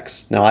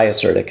 3x. Now I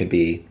assert it could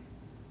be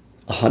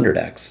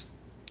 100x,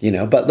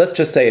 but let's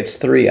just say it's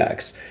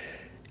 3x.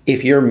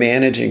 If you're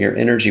managing your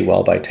energy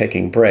well by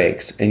taking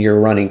breaks and you're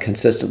running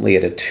consistently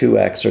at a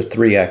 2x or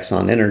 3x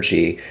on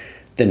energy,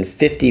 then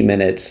 50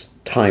 minutes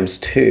times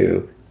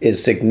 2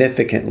 is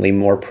significantly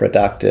more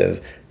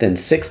productive than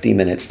 60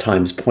 minutes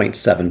times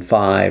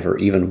 0.75 or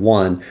even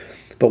 1.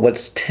 But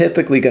what's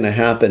typically going to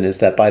happen is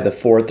that by the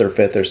 4th or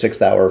 5th or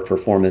 6th hour of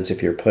performance,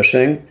 if you're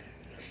pushing,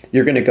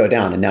 you're going to go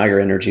down, and now your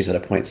energy is at a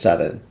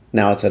 0.7.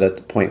 Now it's at a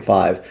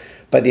 0.5.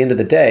 By the end of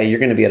the day, you're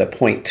going to be at a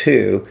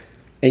 0.2,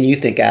 and you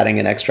think adding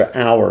an extra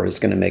hour is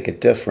going to make a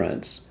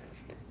difference.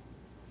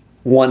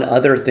 One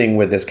other thing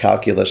where this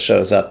calculus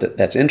shows up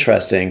that's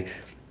interesting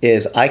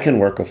is I can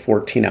work a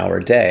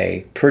 14-hour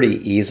day pretty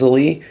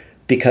easily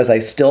because I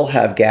still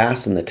have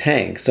gas in the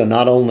tank. So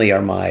not only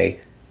are my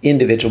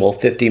individual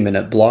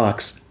 50-minute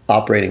blocks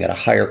operating at a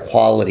higher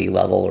quality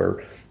level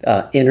or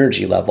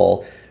energy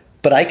level,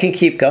 but I can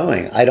keep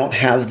going. I don't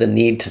have the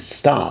need to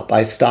stop.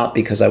 I stop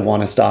because I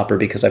want to stop or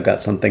because I've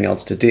got something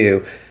else to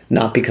do,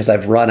 not because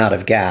I've run out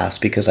of gas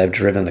because I've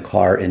driven the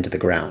car into the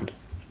ground.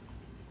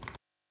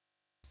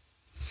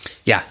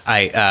 Yeah,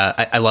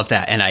 I love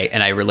that, and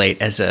I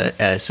relate as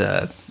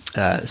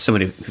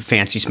someone who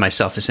fancies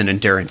myself as an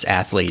endurance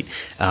athlete.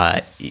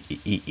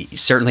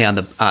 Certainly on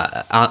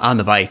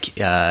the bike,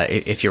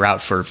 if you're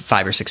out for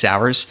 5 or 6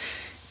 hours,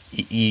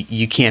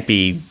 you can't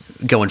be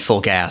going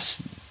full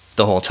gas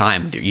the whole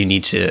time. You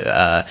need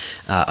to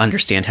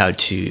understand how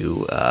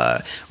to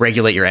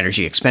regulate your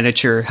energy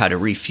expenditure, how to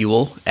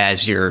refuel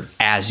as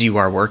you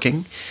are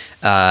working,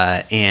 so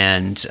that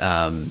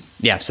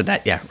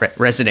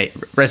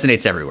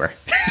resonates everywhere.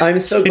 I'm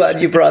so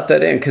glad you brought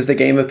that in, because the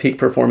game of peak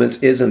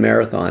performance is a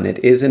marathon.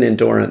 It is an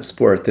endurance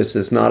sport. This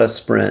is not a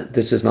sprint.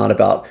 This is not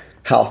about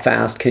how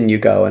fast can you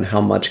go and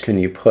how much can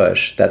you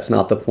push. That's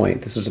not the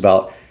point. This is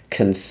about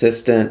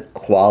consistent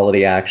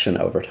quality action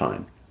over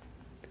time.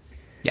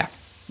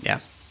 Yeah.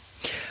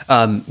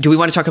 Do we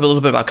want to talk a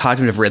little bit about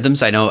cognitive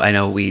rhythms? I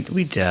know we'd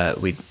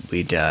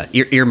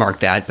earmark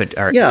that, but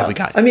we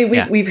got. I mean,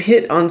 we've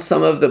hit on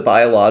some of the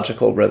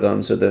biological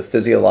rhythms or the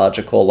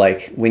physiological,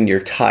 like when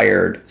you're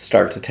tired,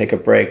 start to take a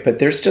break. But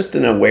there's just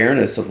an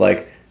awareness of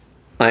like,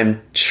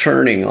 I'm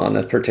churning on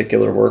a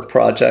particular work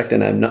project,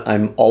 and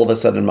I'm all of a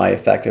sudden my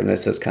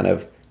effectiveness has kind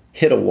of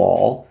hit a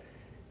wall.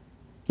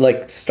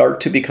 Like,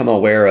 start to become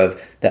aware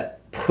of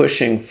that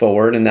pushing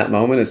forward in that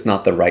moment is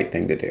not the right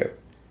thing to do.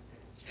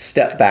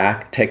 Step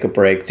back, take a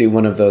break, do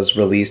one of those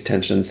release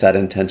tension, set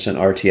intention,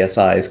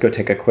 RTSIs, go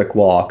take a quick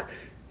walk,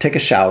 take a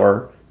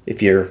shower.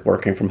 If you're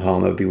working from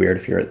home, it would be weird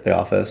if you're at the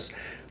office.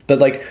 But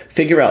like,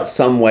 figure out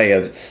some way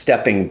of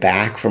stepping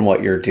back from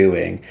what you're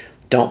doing.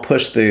 Don't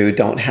push through,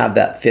 don't have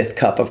that 5th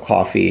cup of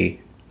coffee,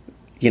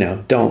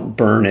 don't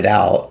burn it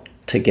out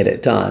to get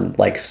it done.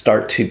 Like,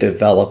 start to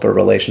develop a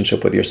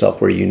relationship with yourself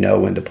where you know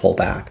when to pull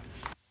back.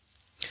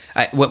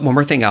 One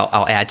more thing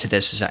I'll add to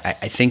this is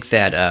I think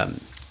that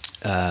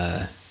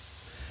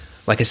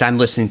like as I'm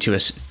listening to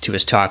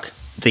his talk,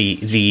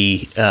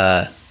 the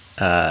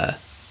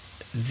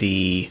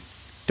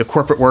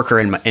corporate worker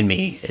in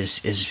me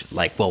is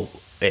like,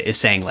 is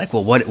saying like,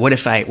 well, what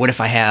if I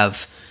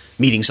have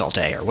meetings all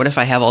day, or what if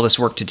I have all this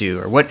work to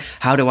do, or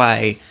how do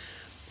I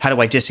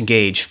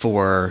disengage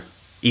for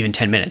even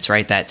 10 minutes,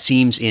 right? That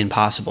seems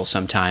impossible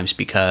sometimes,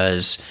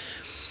 because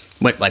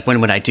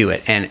when would I do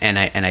it? And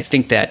I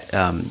think that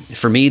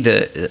for me,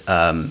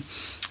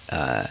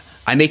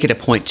 I make it a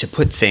point to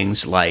put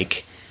things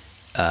like,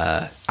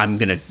 I'm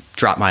going to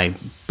drop my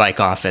bike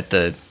off at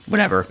the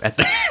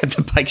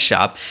bike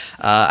shop.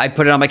 I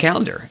put it on my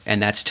calendar,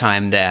 and that's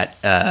time that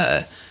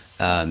I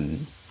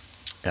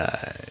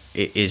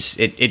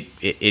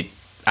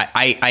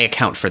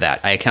account for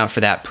that. I account for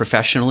that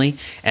professionally,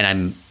 and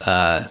I'm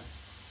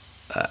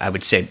I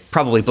would say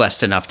probably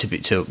blessed enough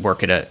to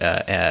work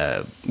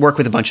at work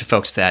with a bunch of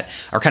folks that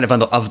are kind of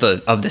of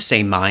the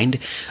same mind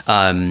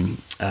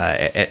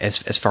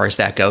as far as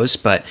that goes.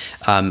 But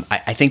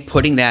I think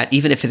putting that,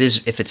 even if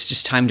it's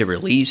just time to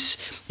release,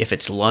 if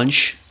it's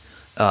lunch,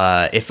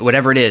 if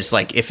whatever it is,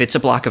 like if it's a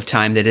block of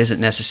time that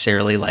isn't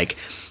necessarily like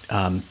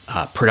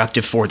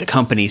productive for the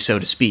company, so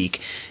to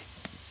speak,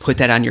 put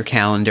that on your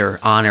calendar,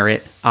 honor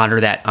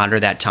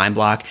that time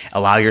block,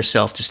 allow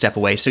yourself to step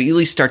away. So you at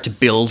least start to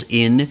build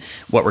in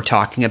what we're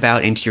talking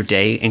about into your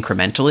day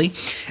incrementally.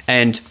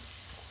 And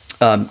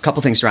a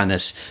couple things around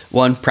this.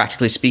 One,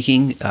 practically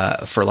speaking,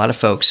 for a lot of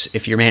folks,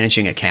 if you're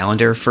managing a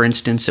calendar, for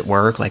instance, at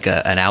work, like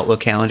an Outlook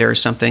calendar or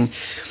something,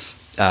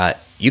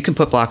 you can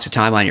put blocks of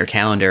time on your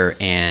calendar,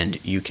 and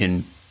you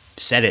can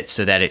set it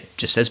so that it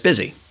just says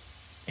busy.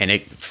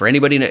 And for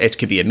anybody, it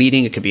could be a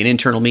meeting, it could be an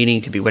internal meeting,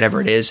 it could be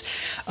whatever it is.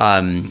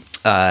 So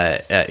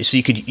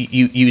you could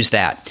use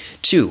that.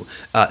 Two,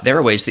 there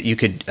are ways that you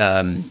could.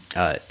 I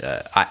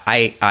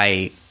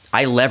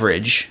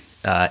leverage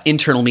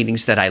internal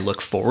meetings that I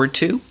look forward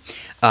to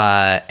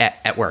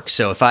at work.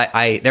 So if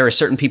there are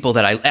certain people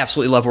that I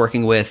absolutely love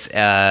working with,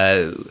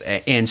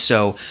 and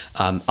so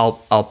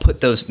I'll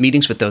put those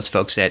meetings with those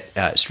folks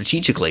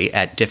strategically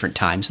at different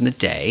times in the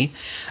day.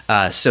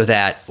 So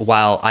that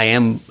while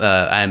I'm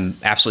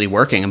absolutely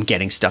working, I'm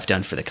getting stuff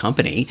done for the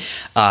company.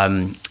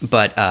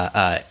 But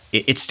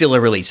it's still a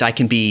release. I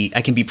can be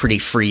pretty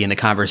free in the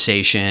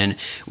conversation.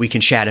 We can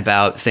chat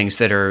about things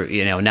that are,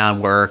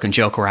 non-work and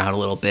joke around a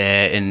little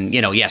bit. And,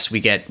 yes,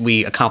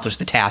 we accomplish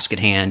the task at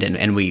hand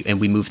and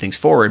we move things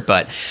forward.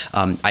 But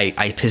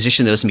I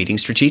position those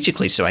meetings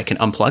strategically so I can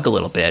unplug a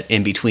little bit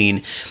in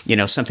between,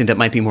 something that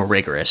might be more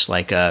rigorous,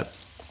 like a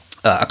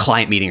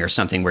client meeting or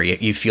something where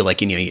you feel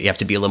like, you have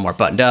to be a little more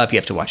buttoned up. You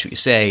have to watch what you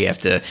say. You have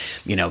to,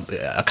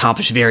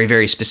 accomplish very,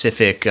 very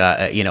specific,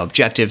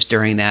 objectives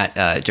during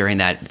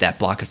that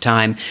block of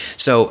time.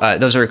 So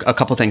those are a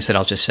couple things that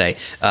I'll just say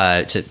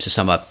to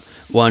sum up.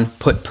 One,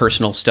 put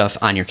personal stuff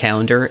on your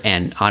calendar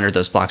and honor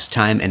those blocks of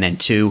time. And then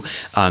two,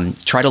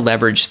 try to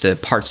leverage the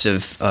parts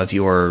of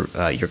your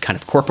kind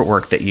of corporate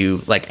work that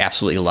you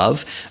absolutely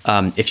love.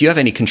 If you have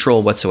any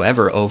control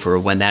whatsoever over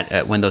when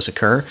those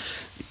occur,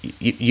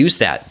 use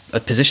that,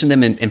 position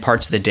them in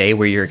parts of the day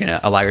where you're going to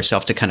allow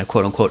yourself to kind of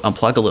quote unquote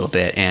unplug a little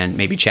bit and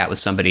maybe chat with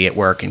somebody at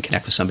work and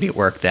connect with somebody at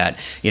work that,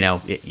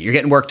 you're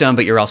getting work done,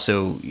 but you're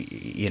also,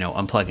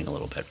 unplugging a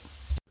little bit.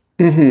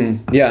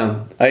 Mm-hmm.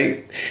 Yeah.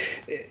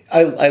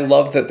 I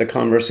love that the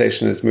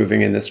conversation is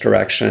moving in this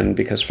direction,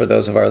 because for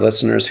those of our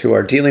listeners who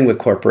are dealing with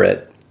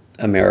corporate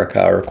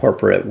America or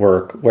corporate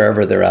work,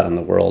 wherever they're at in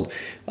the world,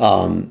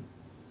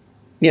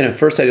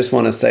 first I just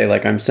want to say,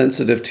 I'm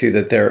sensitive to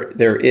that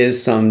there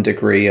is some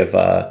degree of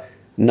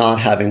not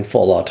having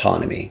full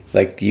autonomy.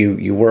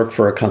 You work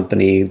for a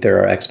company,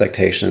 there are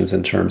expectations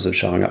in terms of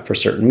showing up for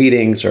certain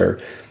meetings, or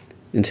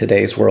in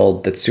today's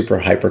world that's super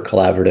hyper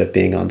collaborative,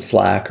 being on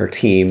Slack or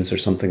Teams or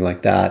something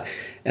like that.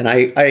 And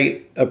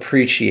I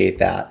appreciate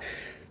that.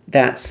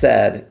 That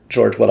said,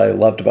 George, what I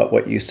loved about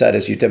what you said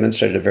is you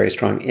demonstrated a very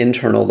strong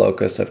internal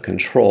locus of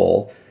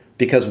control,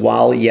 because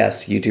while,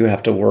 yes, you do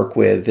have to work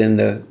within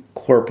the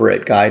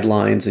corporate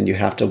guidelines and you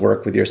have to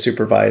work with your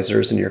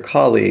supervisors and your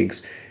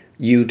colleagues,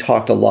 you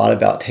talked a lot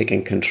about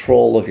taking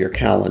control of your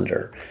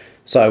calendar.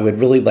 So I would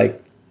really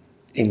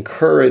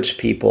encourage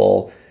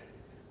people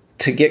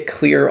to get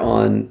clear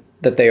on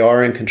that they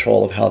are in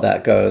control of how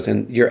that goes.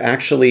 And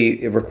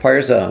it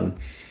requires a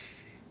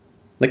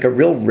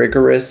real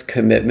rigorous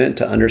commitment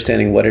to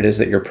understanding what it is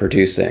that you're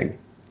producing.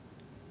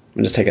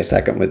 I'll just take a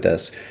second with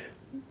this,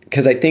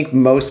 because I think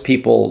most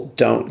people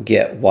don't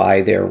get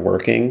why they're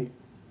working.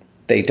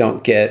 They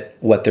don't get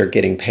what they're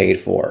getting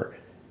paid for.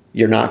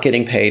 You're not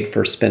getting paid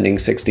for spending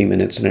 60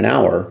 minutes in an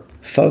hour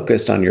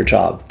focused on your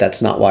job.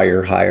 That's not why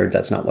you're hired.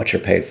 That's not what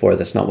you're paid for.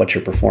 That's not what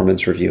your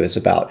performance review is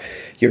about.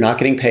 You're not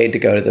getting paid to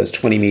go to those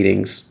 20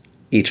 meetings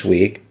each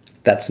week.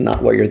 That's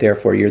not what you're there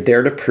for. You're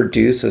there to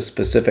produce a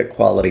specific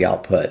quality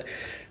output.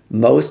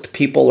 Most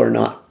people are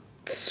not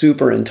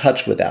super in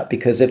touch with that,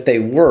 because if they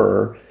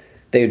were,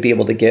 they would be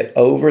able to get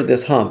over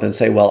this hump and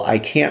say, well, I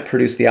can't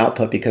produce the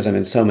output because I'm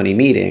in so many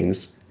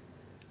meetings.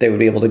 They would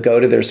be able to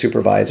go to their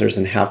supervisors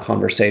and have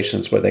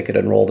conversations where they could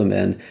enroll them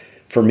in.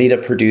 For me to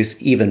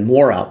produce even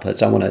more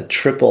outputs, I want to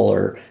triple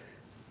or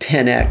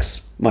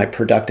 10x my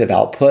productive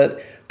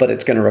output, but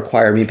it's going to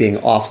require me being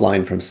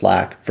offline from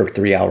Slack for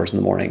 3 hours in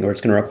the morning, or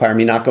it's going to require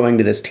me not going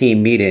to this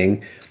team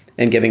meeting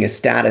and giving a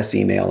status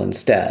email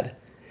instead.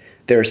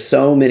 There are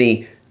so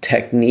many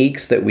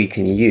techniques that we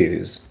can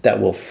use that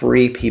will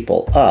free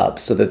people up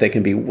so that they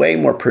can be way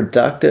more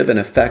productive and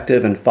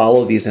effective and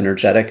follow these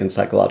energetic and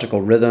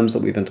psychological rhythms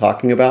that we've been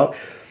talking about.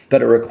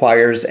 But it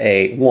requires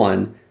a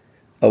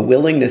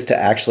willingness to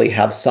actually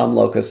have some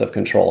locus of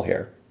control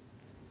here.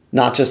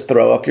 Not just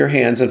throw up your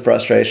hands in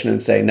frustration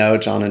and say, no,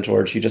 John and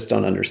George, you just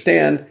don't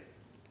understand.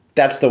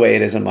 That's the way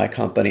it is in my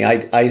company.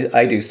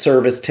 I do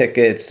service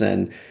tickets,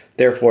 and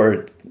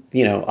therefore,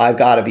 I've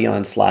got to be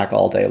on Slack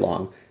all day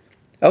long.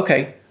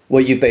 Okay.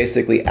 Well, you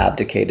basically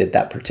abdicated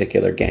that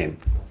particular game.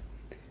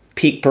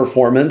 Peak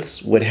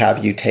performance would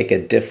have you take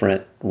a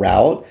different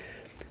route.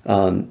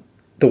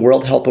 The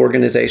World Health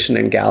Organization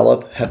and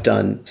Gallup have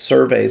done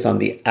surveys on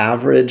the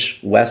average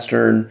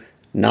Western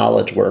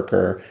knowledge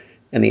worker,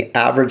 and the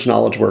average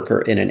knowledge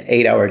worker in an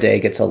 8-hour day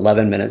gets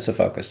 11 minutes of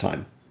focus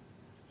time.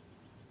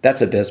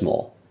 That's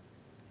abysmal.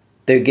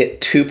 They get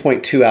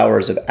 2.2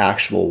 hours of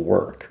actual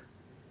work,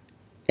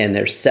 and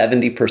there's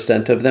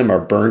 70% of them are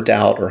burnt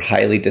out or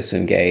highly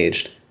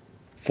disengaged.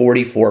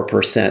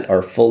 44%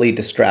 are fully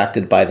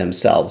distracted by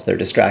themselves. They're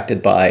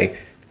distracted by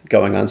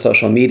going on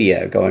social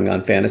media, going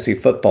on fantasy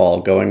football,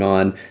 going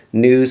on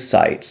news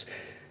sites.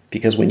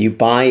 Because when you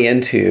buy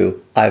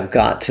into, I've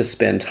got to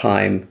spend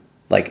time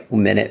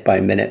minute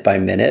by minute by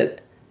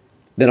minute,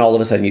 then all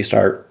of a sudden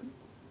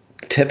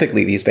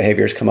typically these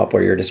behaviors come up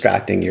where you're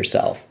distracting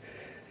yourself.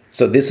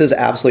 So this is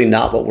absolutely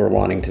not what we're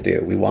wanting to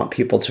do. We want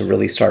people to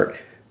really start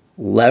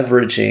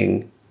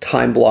leveraging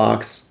time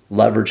blocks,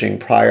 leveraging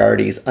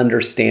priorities,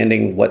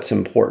 understanding what's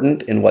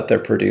important in what they're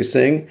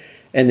producing,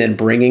 and then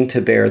bringing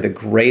to bear the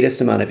greatest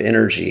amount of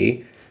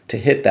energy to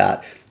hit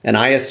that. And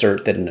I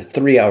assert that in a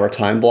 3-hour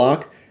time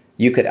block,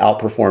 you could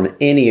outperform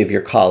any of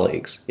your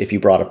colleagues if you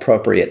brought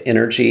appropriate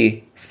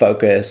energy,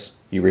 focus,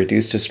 you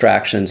reduced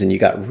distractions, and you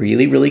got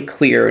really, really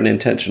clear and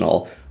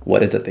intentional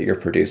what is it that you're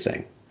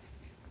producing.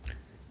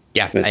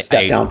 Yeah, I'm gonna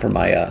step down from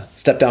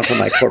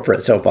my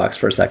corporate soapbox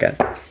for a second.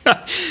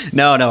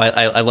 No,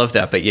 I love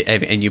that. But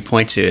and you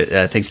point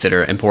to things that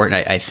are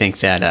important. I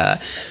think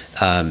that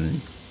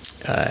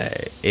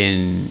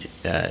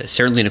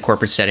certainly in a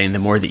corporate setting, the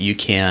more that you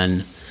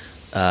can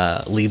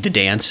lead the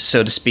dance,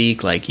 so to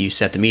speak, like you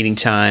set the meeting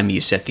time, you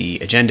set the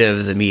agenda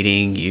of the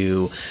meeting,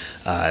 you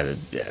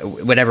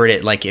whatever it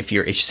is, like if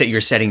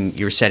you're setting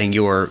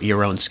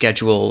your own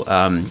schedule.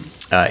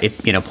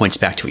 It points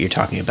back to what you're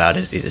talking about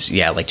is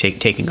like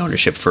taking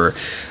ownership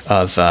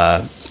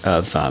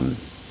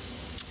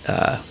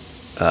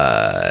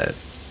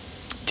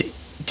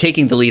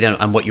taking the lead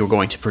on what you're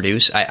going to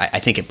produce. I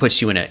think it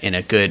puts you in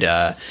a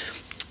good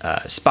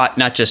spot,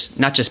 not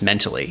just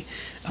mentally,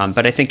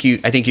 but I think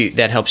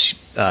that helps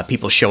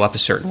people show up a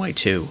certain way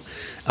too,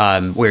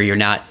 where you're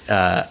not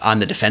on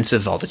the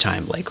defensive all the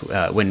time. Like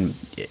when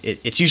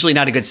it's usually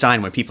not a good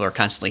sign when people are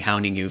constantly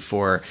hounding you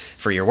for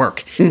your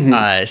work.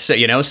 Mm-hmm.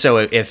 So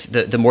if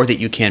the more that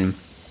you can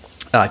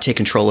take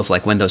control of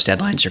like when those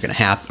deadlines are going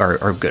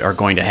to are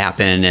going to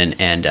happen,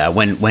 and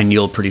when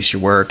you'll produce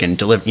your work, and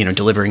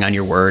delivering on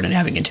your word and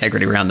having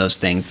integrity around those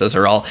things. Those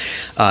are all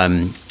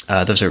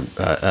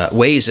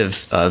ways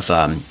of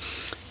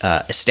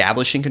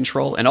establishing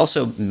control, and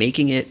also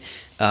making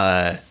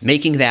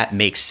that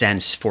make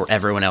sense for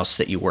everyone else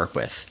that you work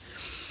with.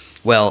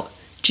 Well,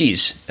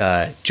 geez,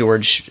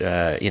 George,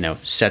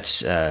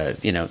 sets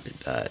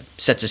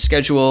a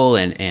schedule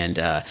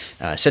and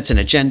sets an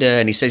agenda,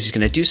 and he says he's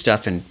going to do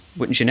stuff, and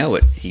wouldn't you know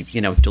it, he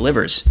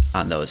delivers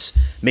on those.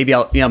 Maybe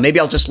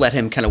I'll just let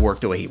him kind of work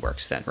the way he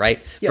works then, right?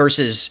 Yep.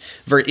 Versus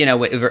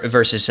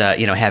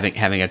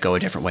having it go a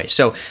different way.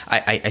 So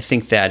I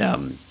think that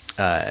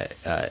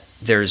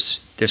there's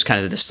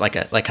kind of this like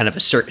kind of a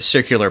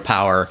circular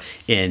power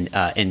in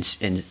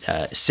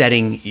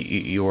setting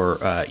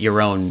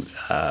your own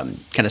kind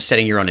of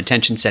setting your own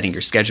intention, setting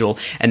your schedule,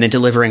 and then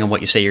delivering on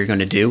what you say you're going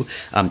to do.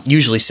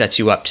 Usually sets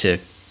you up to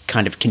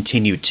kind of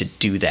continue to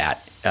do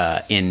that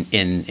in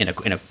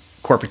a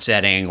corporate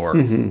setting or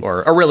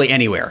really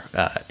anywhere.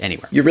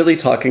 You're really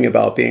talking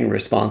about being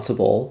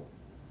responsible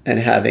and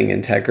having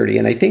integrity,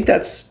 and I think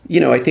that's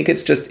I think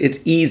it's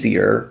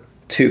easier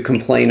to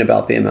complain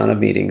about the amount of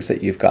meetings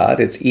that you've got.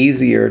 It's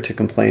easier to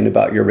complain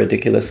about your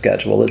ridiculous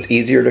schedule. It's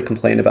easier to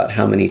complain about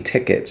how many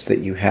tickets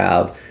that you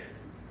have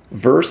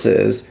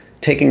versus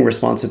taking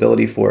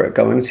responsibility for it,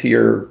 going to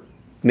your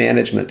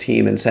management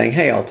team and saying,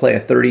 hey, I'll play a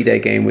 30-day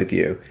game with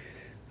you.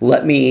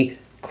 Let me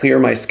clear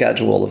my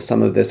schedule of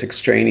some of this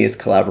extraneous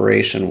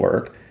collaboration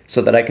work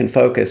so that I can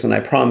focus, and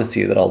I promise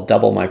you that I'll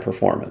double my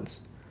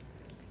performance.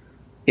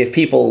 If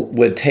people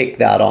would take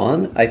that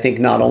on, I think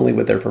not only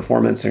would their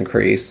performance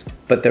increase,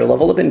 but their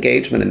level of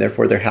engagement and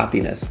therefore their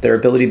happiness, their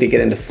ability to get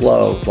into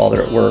flow while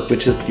they're at work,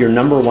 which is your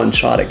number one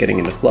shot at getting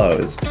into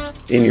flows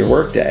in your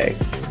workday,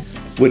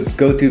 would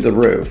go through the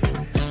roof.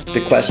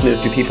 The question is,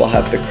 do people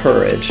have the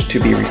courage to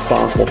be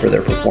responsible for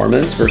their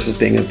performance versus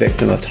being a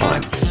victim of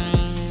time?